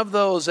is one of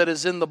those that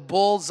is in the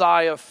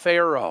bullseye of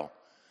Pharaoh.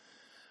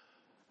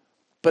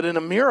 But in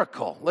a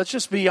miracle, let's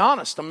just be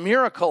honest, a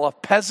miracle, a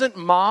peasant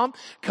mom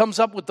comes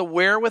up with the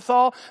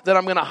wherewithal that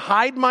I'm going to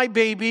hide my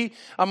baby,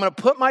 I'm going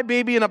to put my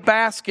baby in a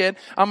basket,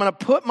 I'm going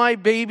to put my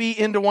baby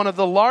into one of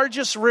the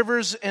largest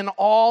rivers in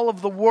all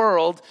of the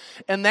world,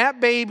 and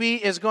that baby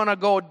is going to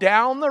go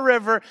down the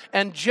river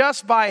and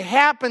just by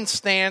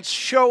happenstance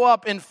show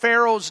up in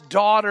Pharaoh's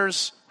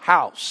daughter's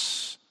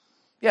house.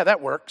 Yeah, that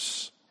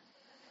works.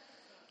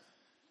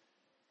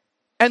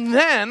 And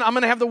then I'm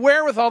going to have the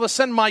wherewithal to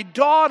send my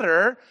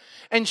daughter,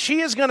 and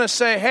she is going to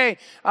say, hey,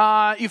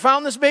 you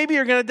found this baby?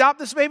 You're going to adopt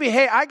this baby?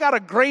 Hey, I got a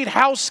great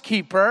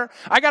housekeeper.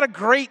 I got a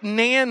great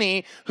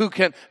nanny who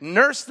can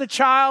nurse the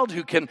child,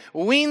 who can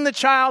wean the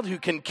child, who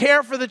can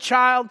care for the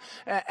child.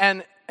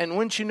 And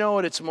wouldn't you know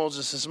it, it's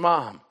Moses'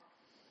 mom.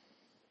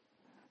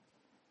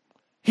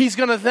 He's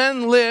going to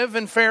then live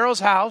in Pharaoh's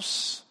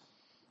house.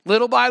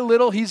 Little by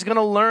little, he's going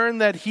to learn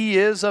that he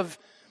is of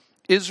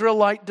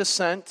Israelite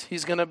descent.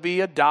 He's going to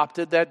be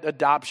adopted. That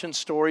adoption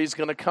story is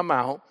going to come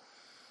out.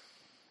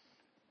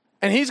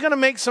 And he's going to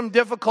make some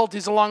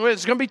difficulties along the way.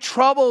 There's going to be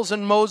troubles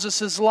in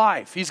Moses'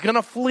 life. He's going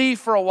to flee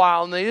for a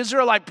while. And the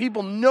Israelite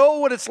people know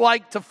what it's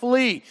like to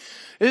flee.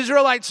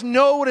 Israelites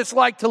know what it's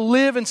like to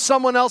live in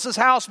someone else's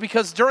house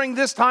because during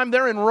this time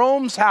they're in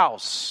Rome's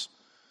house.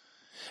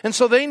 And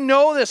so they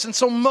know this. And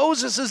so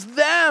Moses is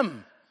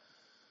them.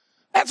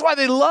 That's why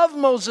they love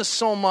Moses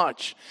so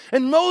much.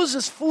 And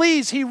Moses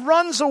flees. He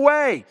runs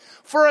away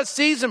for a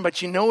season.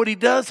 But you know what he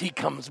does? He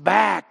comes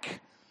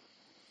back.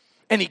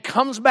 And he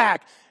comes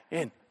back.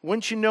 And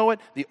wouldn't you know it,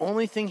 the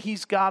only thing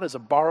he's got is a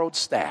borrowed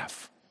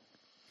staff.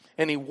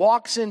 And he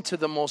walks into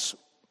the most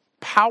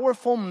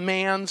powerful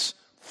man's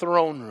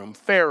throne room,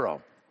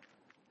 Pharaoh,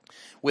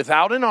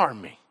 without an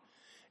army.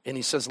 And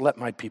he says, let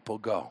my people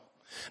go.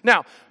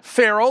 Now,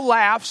 Pharaoh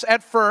laughs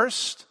at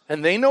first,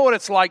 and they know what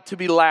it's like to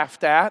be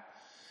laughed at.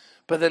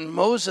 But then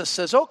Moses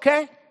says,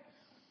 okay,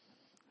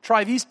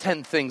 try these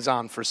 10 things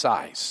on for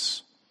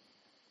size.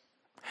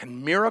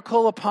 And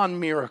miracle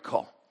upon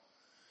miracle.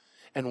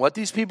 And what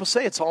these people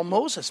say, it's all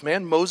Moses,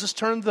 man. Moses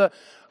turned the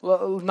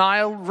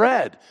Nile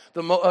red.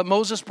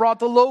 Moses brought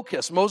the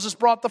locusts. Moses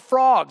brought the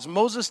frogs.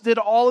 Moses did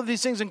all of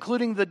these things,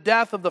 including the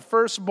death of the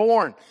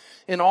firstborn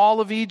in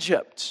all of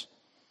Egypt.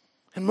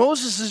 And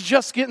Moses is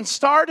just getting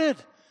started.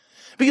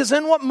 Because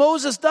then what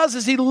Moses does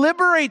is he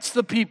liberates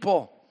the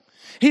people.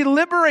 He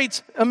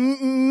liberates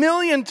 1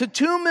 million to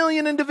 2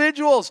 million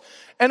individuals.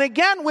 And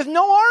again, with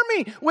no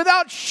army,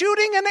 without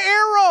shooting an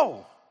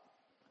arrow.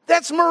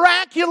 That's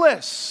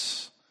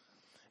miraculous.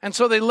 And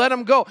so they let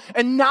him go.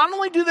 And not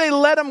only do they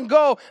let him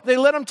go, they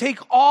let him take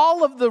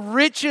all of the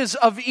riches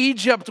of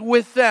Egypt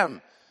with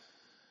them.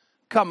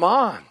 Come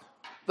on.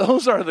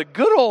 Those are the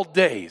good old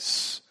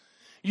days.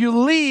 You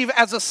leave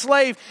as a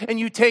slave and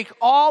you take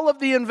all of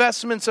the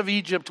investments of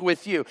Egypt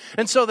with you.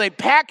 And so they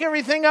pack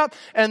everything up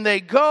and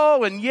they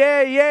go and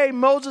yay,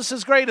 Moses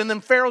is great. And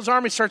then Pharaoh's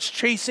army starts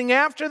chasing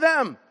after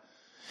them.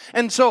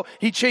 And so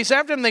he chases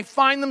after them. They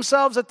find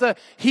themselves at the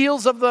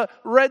heels of the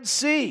Red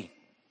Sea.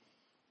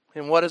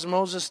 And what does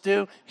Moses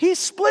do? He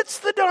splits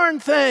the darn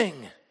thing.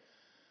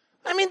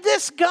 I mean,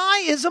 this guy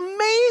is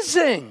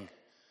amazing.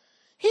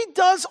 He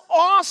does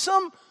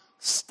awesome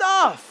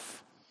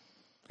stuff.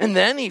 And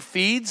then he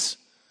feeds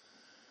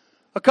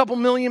a couple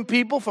million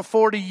people for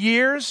 40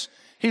 years.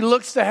 He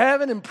looks to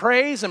heaven and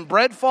prays and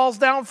bread falls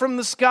down from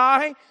the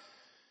sky.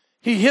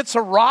 He hits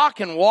a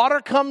rock and water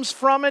comes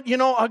from it. You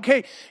know,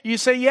 okay, you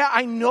say, yeah,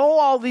 I know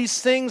all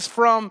these things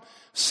from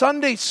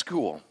Sunday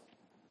school.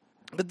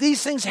 But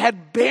these things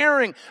had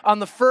bearing on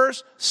the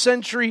first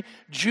century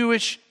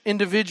Jewish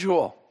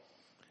individual.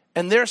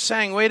 And they're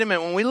saying, wait a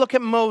minute, when we look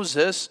at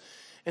Moses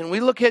and we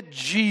look at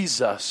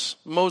Jesus,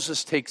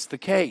 Moses takes the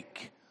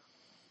cake.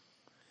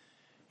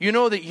 You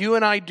know that you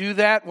and I do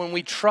that when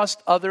we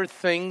trust other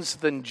things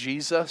than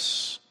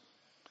Jesus?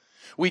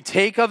 We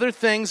take other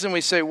things and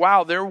we say,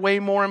 wow, they're way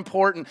more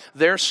important.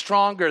 They're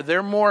stronger.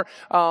 They're more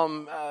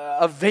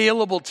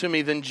available to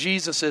me than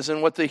Jesus is.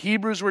 And what the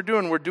Hebrews were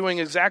doing, we're doing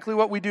exactly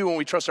what we do when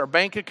we trust our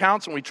bank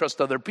accounts, when we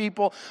trust other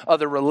people,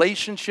 other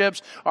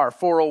relationships, our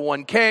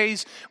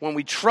 401ks. When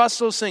we trust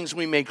those things,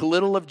 we make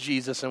little of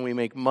Jesus and we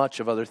make much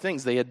of other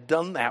things. They had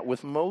done that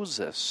with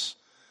Moses.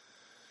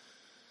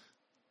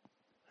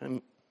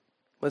 And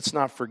let's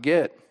not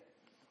forget,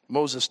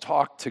 Moses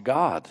talked to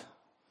God.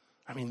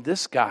 I mean,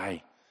 this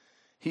guy,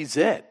 he's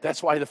it.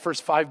 That's why the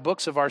first 5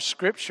 books of our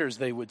scriptures,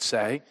 they would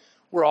say,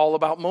 were all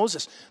about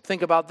Moses.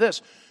 Think about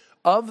this.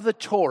 Of the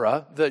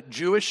Torah, the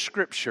Jewish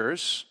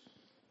scriptures,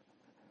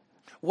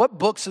 what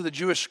books of the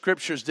Jewish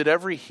scriptures did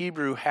every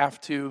Hebrew have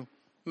to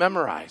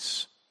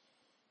memorize?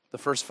 The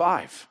first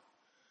 5.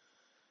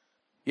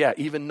 Yeah,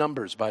 even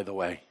Numbers, by the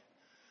way.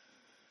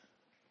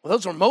 Well,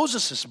 those were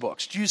Moses'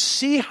 books. Do you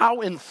see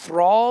how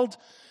enthralled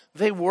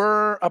they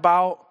were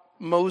about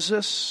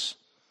Moses?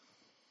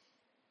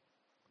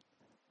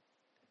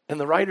 And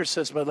the writer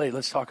says, but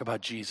let's talk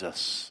about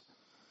Jesus.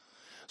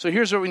 So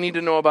here's what we need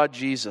to know about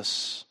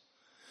Jesus.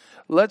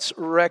 Let's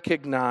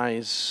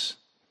recognize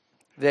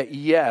that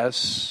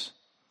yes,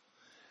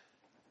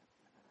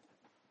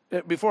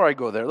 before I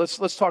go there, let's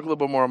talk a little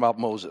bit more about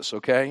Moses,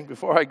 okay?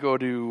 Before I go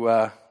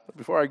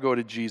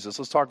to Jesus,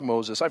 let's talk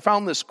Moses. I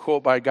found this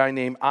quote by a guy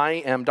named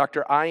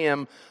Dr.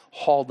 I.M.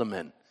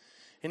 Haldeman.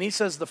 And he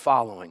says the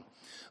following: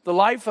 the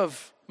life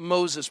of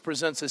Moses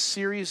presents a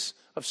series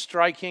of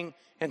striking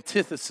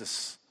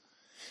antitheses.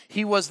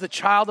 He was the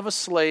child of a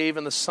slave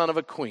and the son of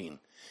a queen.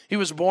 He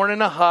was born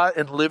in a hut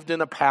and lived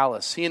in a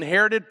palace. He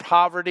inherited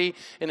poverty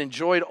and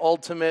enjoyed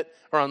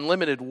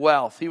unlimited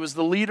wealth. He was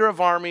the leader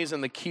of armies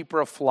and the keeper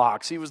of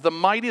flocks. He was the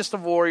mightiest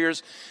of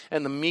warriors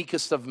and the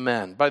meekest of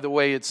men. By the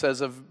way, it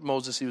says of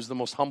Moses, he was the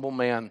most humble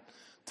man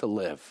to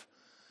live.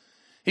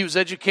 He was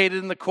educated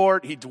in the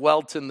court. He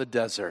dwelt in the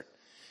desert.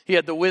 He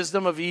had the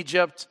wisdom of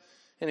Egypt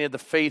and he had the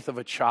faith of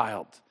a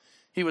child.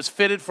 He was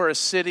fitted for a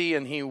city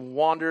and he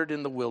wandered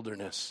in the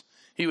wilderness.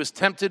 He was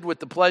tempted with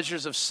the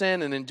pleasures of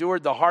sin and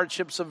endured the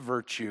hardships of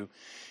virtue.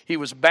 He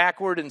was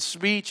backward in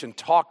speech and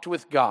talked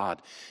with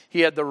God.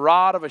 He had the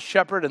rod of a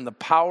shepherd and the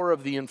power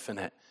of the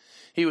infinite.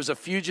 He was a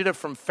fugitive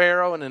from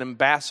Pharaoh and an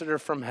ambassador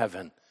from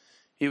heaven.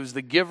 He was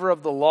the giver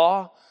of the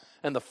law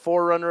and the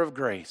forerunner of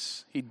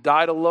grace. He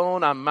died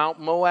alone on Mount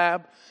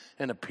Moab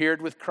and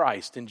appeared with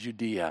Christ in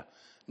Judea.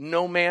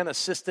 No man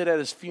assisted at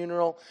his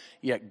funeral,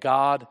 yet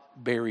God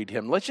buried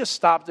him. Let's just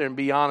stop there and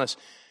be honest.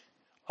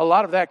 A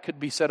lot of that could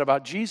be said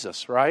about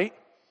Jesus, right?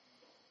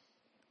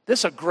 This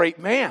is a great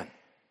man.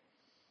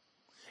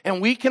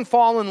 And we can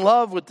fall in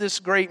love with this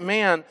great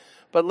man,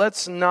 but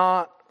let's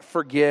not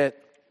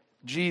forget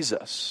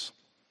Jesus.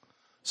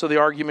 So the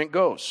argument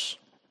goes.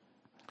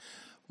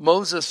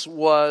 Moses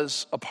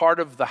was a part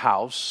of the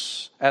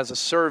house as a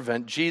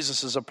servant.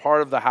 Jesus is a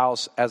part of the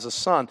house as a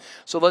son.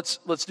 So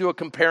let's do a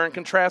compare and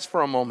contrast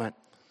for a moment.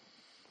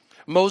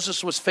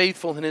 Moses was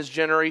faithful in his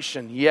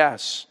generation,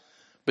 yes.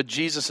 But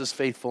Jesus is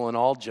faithful in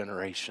all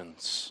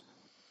generations.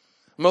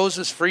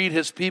 Moses freed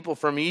his people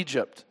from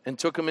Egypt and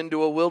took them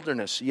into a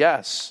wilderness,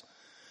 yes.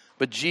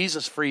 But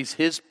Jesus frees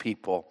his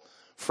people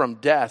from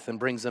death and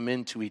brings them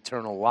into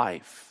eternal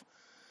life.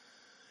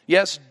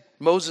 Yes,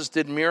 Moses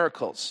did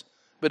miracles,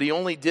 but he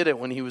only did it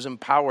when he was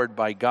empowered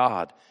by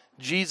God.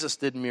 Jesus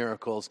did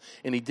miracles,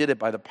 and he did it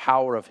by the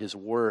power of his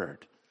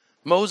word.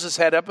 Moses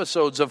had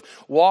episodes of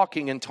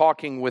walking and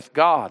talking with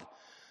God.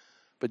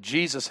 But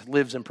Jesus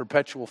lives in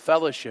perpetual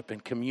fellowship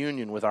and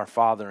communion with our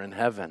Father in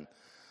heaven.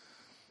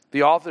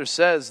 The author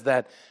says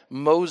that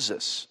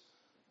Moses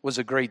was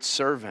a great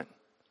servant,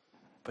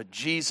 but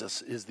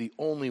Jesus is the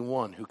only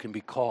one who can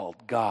be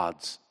called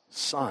God's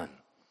son.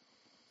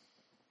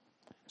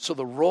 So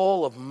the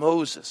role of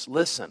Moses,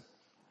 listen,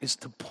 is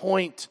to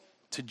point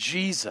to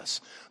Jesus.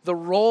 The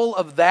role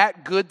of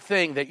that good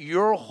thing that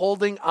you're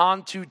holding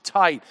on to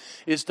tight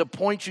is to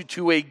point you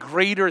to a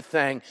greater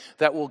thing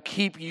that will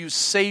keep you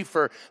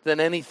safer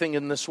than anything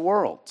in this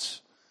world.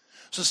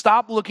 So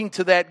stop looking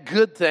to that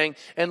good thing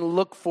and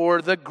look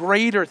for the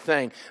greater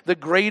thing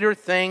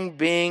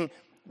being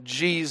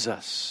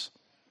Jesus.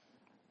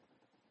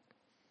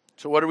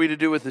 So what are we to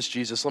do with this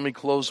Jesus? Let me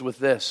close with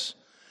this.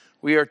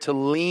 We are to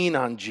lean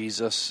on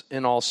Jesus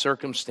in all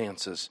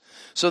circumstances.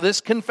 So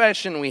this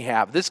confession we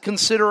have, this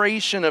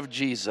consideration of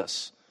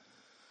Jesus,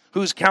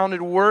 who's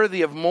counted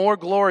worthy of more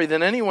glory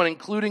than anyone,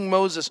 including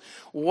Moses,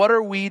 what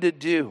are we to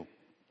do?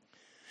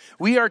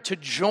 We are to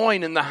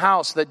join in the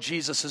house that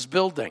Jesus is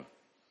building.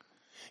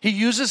 He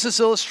uses this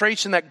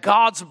illustration that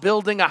God's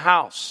building a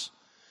house.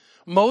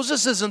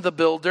 Moses isn't the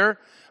builder,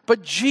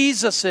 but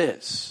Jesus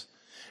is.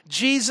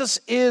 Jesus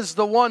is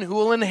the one who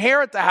will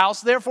inherit the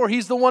house. Therefore,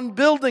 he's the one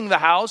building the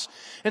house.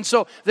 And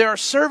so there are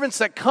servants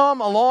that come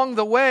along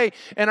the way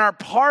and are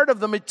part of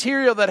the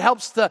material that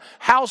helps the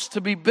house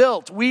to be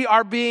built. We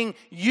are being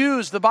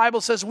used. The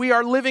Bible says we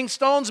are living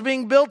stones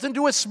being built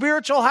into a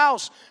spiritual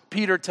house,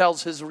 Peter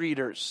tells his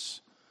readers.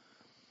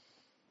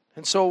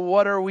 And so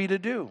what are we to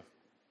do?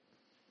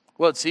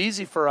 Well, it's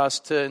easy for us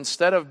to,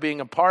 instead of being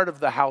a part of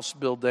the house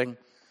building,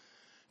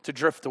 to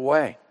drift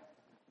away.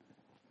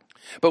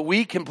 But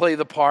we can play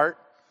the part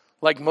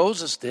like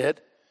Moses did,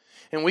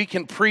 and we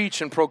can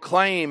preach and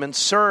proclaim and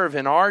serve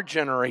in our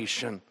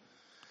generation.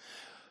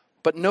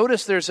 But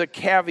notice there's a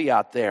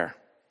caveat there.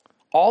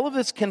 All of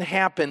this can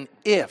happen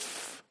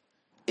if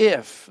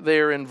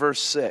there in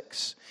verse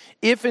 6,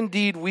 if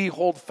indeed we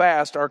hold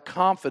fast our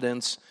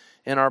confidence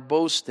and our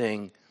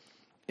boasting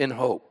in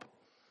hope.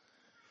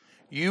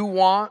 You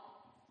want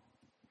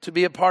to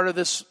be a part of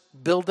this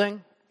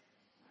building?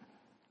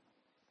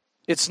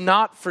 It's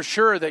not for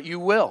sure that you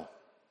will.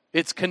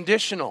 It's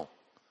conditional.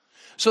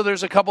 So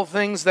there's a couple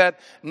things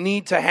that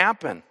need to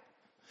happen.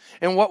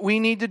 And what we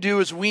need to do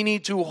is we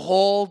need to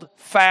hold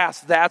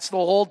fast. That's the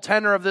whole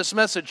tenor of this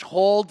message.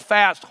 Hold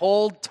fast,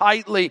 hold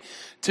tightly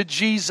to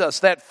Jesus.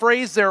 That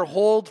phrase there,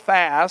 hold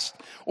fast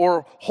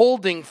or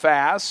holding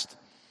fast,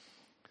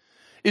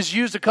 is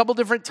used a couple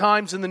different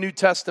times in the New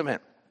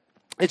Testament.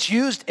 It's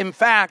used, in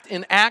fact,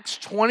 in Acts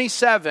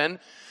 27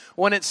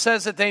 when it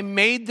says that they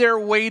made their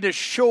way to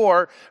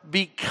shore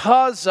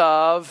because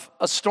of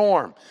a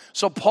storm.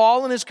 So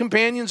Paul and his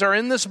companions are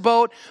in this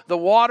boat. The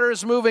water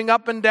is moving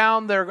up and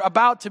down. They're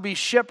about to be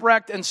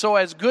shipwrecked. And so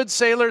as good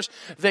sailors,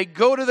 they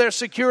go to their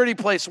security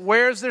place.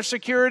 Where's their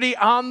security?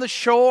 On the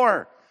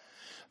shore.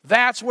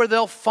 That's where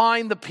they'll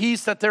find the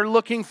peace that they're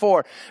looking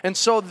for. And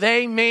so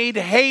they made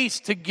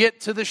haste to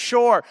get to the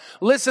shore.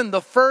 Listen,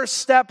 the first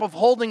step of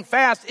holding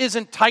fast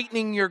isn't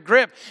tightening your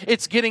grip.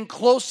 It's getting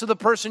close to the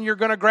person you're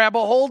going to grab a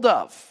hold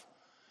of.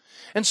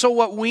 And so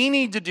what we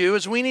need to do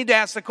is we need to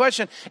ask the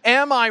question,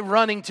 am I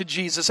running to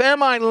Jesus?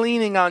 Am I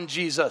leaning on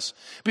Jesus?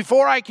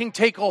 Before I can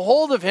take a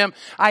hold of him,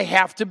 I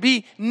have to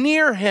be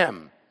near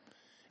him.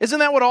 Isn't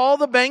that what all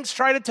the banks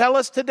try to tell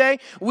us today?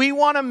 We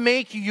want to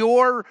make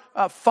your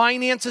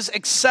finances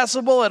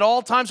accessible at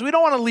all times. We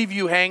don't want to leave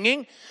you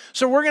hanging.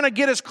 So we're going to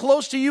get as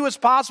close to you as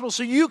possible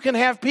so you can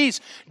have peace.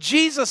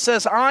 Jesus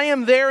says, I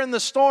am there in the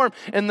storm.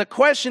 And the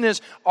question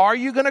is, are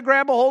you going to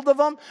grab a hold of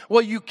him?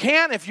 Well, you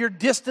can't if you're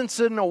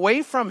distancing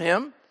away from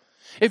him,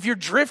 if you're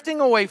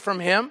drifting away from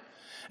him.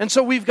 And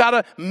so we've got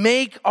to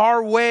make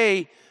our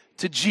way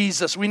to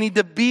Jesus. We need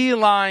to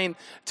beeline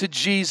to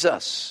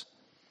Jesus.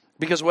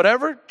 Because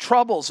whatever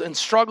troubles and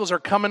struggles are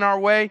coming our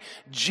way,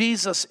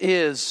 Jesus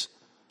is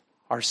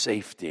our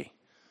safety.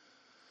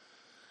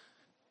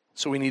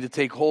 So we need to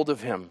take hold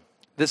of him.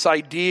 This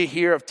idea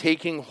here of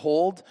taking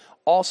hold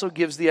also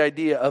gives the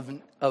idea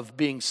of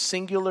being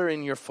singular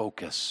in your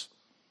focus.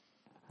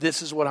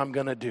 This is what I'm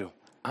going to do.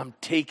 I'm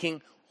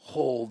taking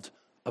hold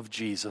of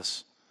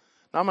Jesus.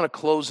 Now I'm going to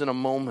close in a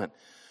moment.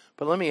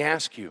 But let me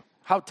ask you,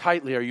 how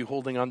tightly are you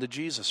holding on to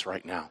Jesus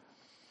right now?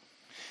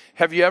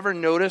 Have you ever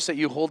noticed that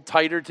you hold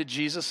tighter to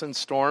Jesus in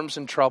storms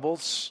and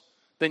troubles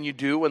than you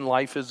do when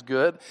life is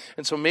good?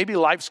 And so maybe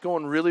life's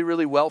going really,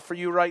 really well for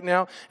you right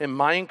now. And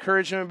my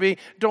encouragement would be,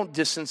 don't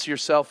distance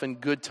yourself in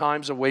good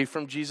times away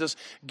from Jesus.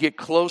 Get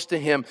close to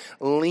him.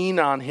 Lean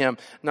on him.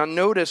 Now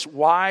notice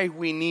why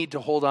we need to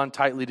hold on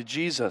tightly to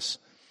Jesus.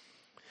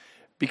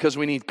 Because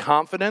we need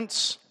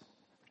confidence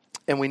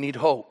and we need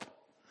hope.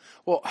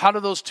 Well, how do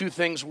those two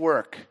things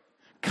work?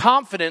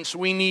 Confidence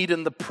we need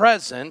in the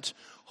present.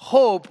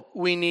 Hope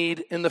we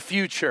need in the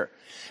future.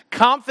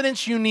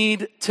 Confidence you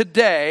need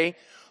today.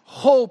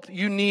 Hope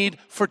you need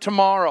for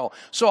tomorrow.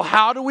 So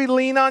how do we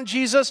lean on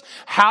Jesus?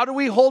 How do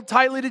we hold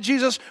tightly to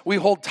Jesus? We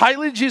hold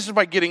tightly to Jesus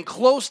by getting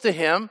close to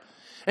him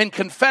and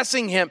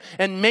confessing him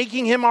and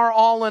making him our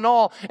all in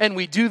all. And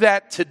we do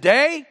that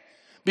today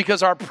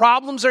because our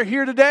problems are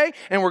here today,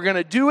 and we're going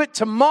to do it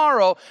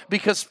tomorrow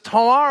because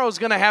tomorrow is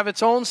going to have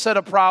its own set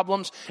of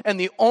problems, and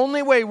the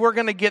only way we're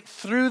going to get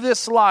through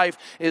this life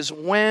is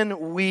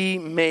when we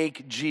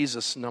make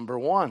Jesus number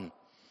one.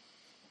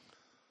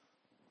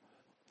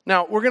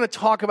 Now, we're going to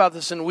talk about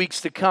this in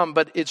weeks to come,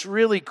 but it's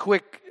really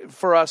quick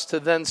for us to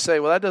then say,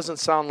 well, that doesn't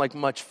sound like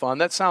much fun.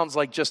 That sounds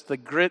like just the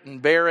grit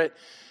and bear it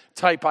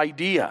type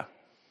idea.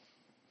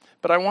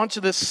 But I want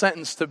you this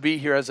sentence to be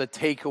here as a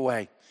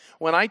takeaway.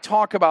 When I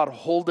talk about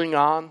holding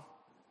on,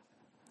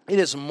 it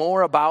is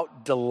more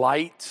about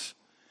delight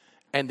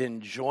and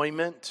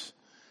enjoyment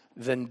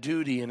than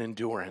duty and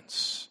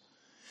endurance.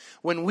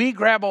 When we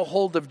grab a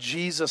hold of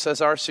Jesus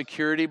as our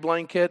security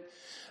blanket,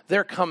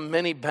 there come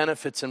many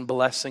benefits and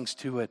blessings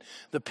to it.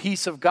 The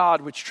peace of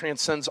God, which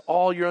transcends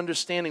all your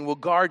understanding, will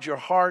guard your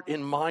heart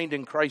and mind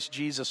in Christ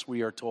Jesus,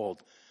 we are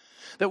told.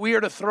 That we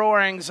are to throw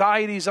our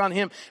anxieties on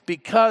him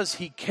because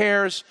he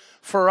cares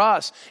for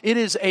us. It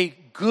is a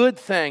good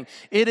thing.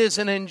 It is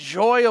an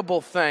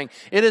enjoyable thing.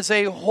 It is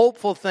a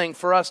hopeful thing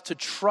for us to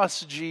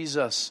trust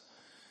Jesus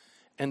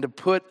and to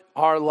put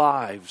our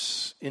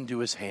lives into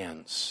his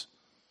hands.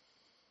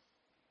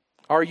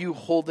 Are you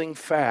holding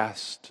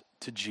fast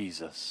to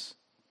Jesus?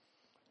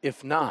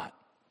 If not,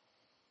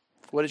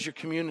 what does your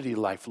community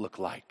life look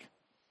like?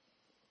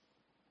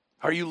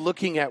 Are you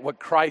looking at what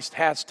Christ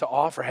has to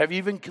offer? Have you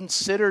even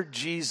considered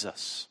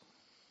Jesus?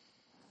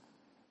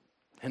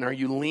 And are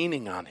you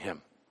leaning on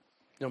him,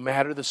 no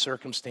matter the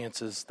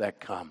circumstances that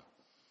come?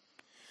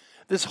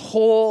 This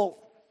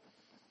whole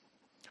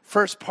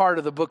first part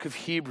of the book of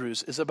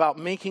Hebrews is about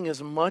making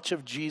as much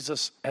of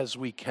Jesus as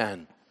we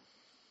can.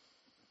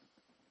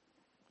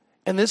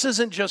 And this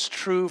isn't just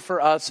true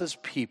for us as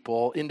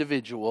people,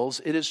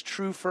 individuals. It is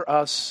true for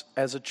us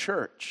as a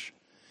church.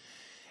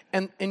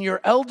 And your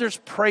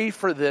elders pray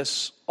for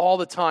this all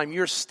the time.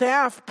 Your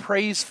staff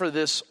prays for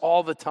this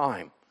all the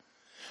time.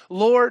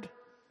 Lord,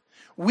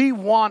 we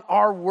want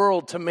our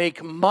world to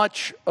make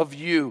much of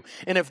you.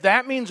 And if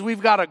that means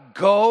we've got to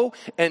go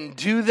and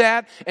do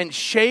that and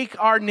shake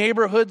our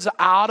neighborhoods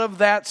out of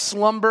that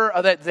slumber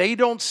that they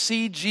don't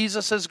see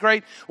Jesus as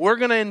great, we're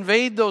going to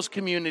invade those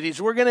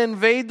communities. We're going to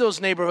invade those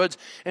neighborhoods,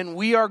 and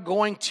we are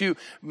going to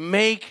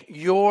make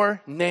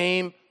your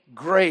name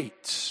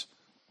great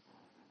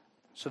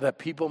so that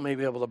people may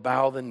be able to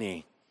bow the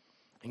knee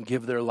and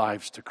give their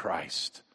lives to Christ.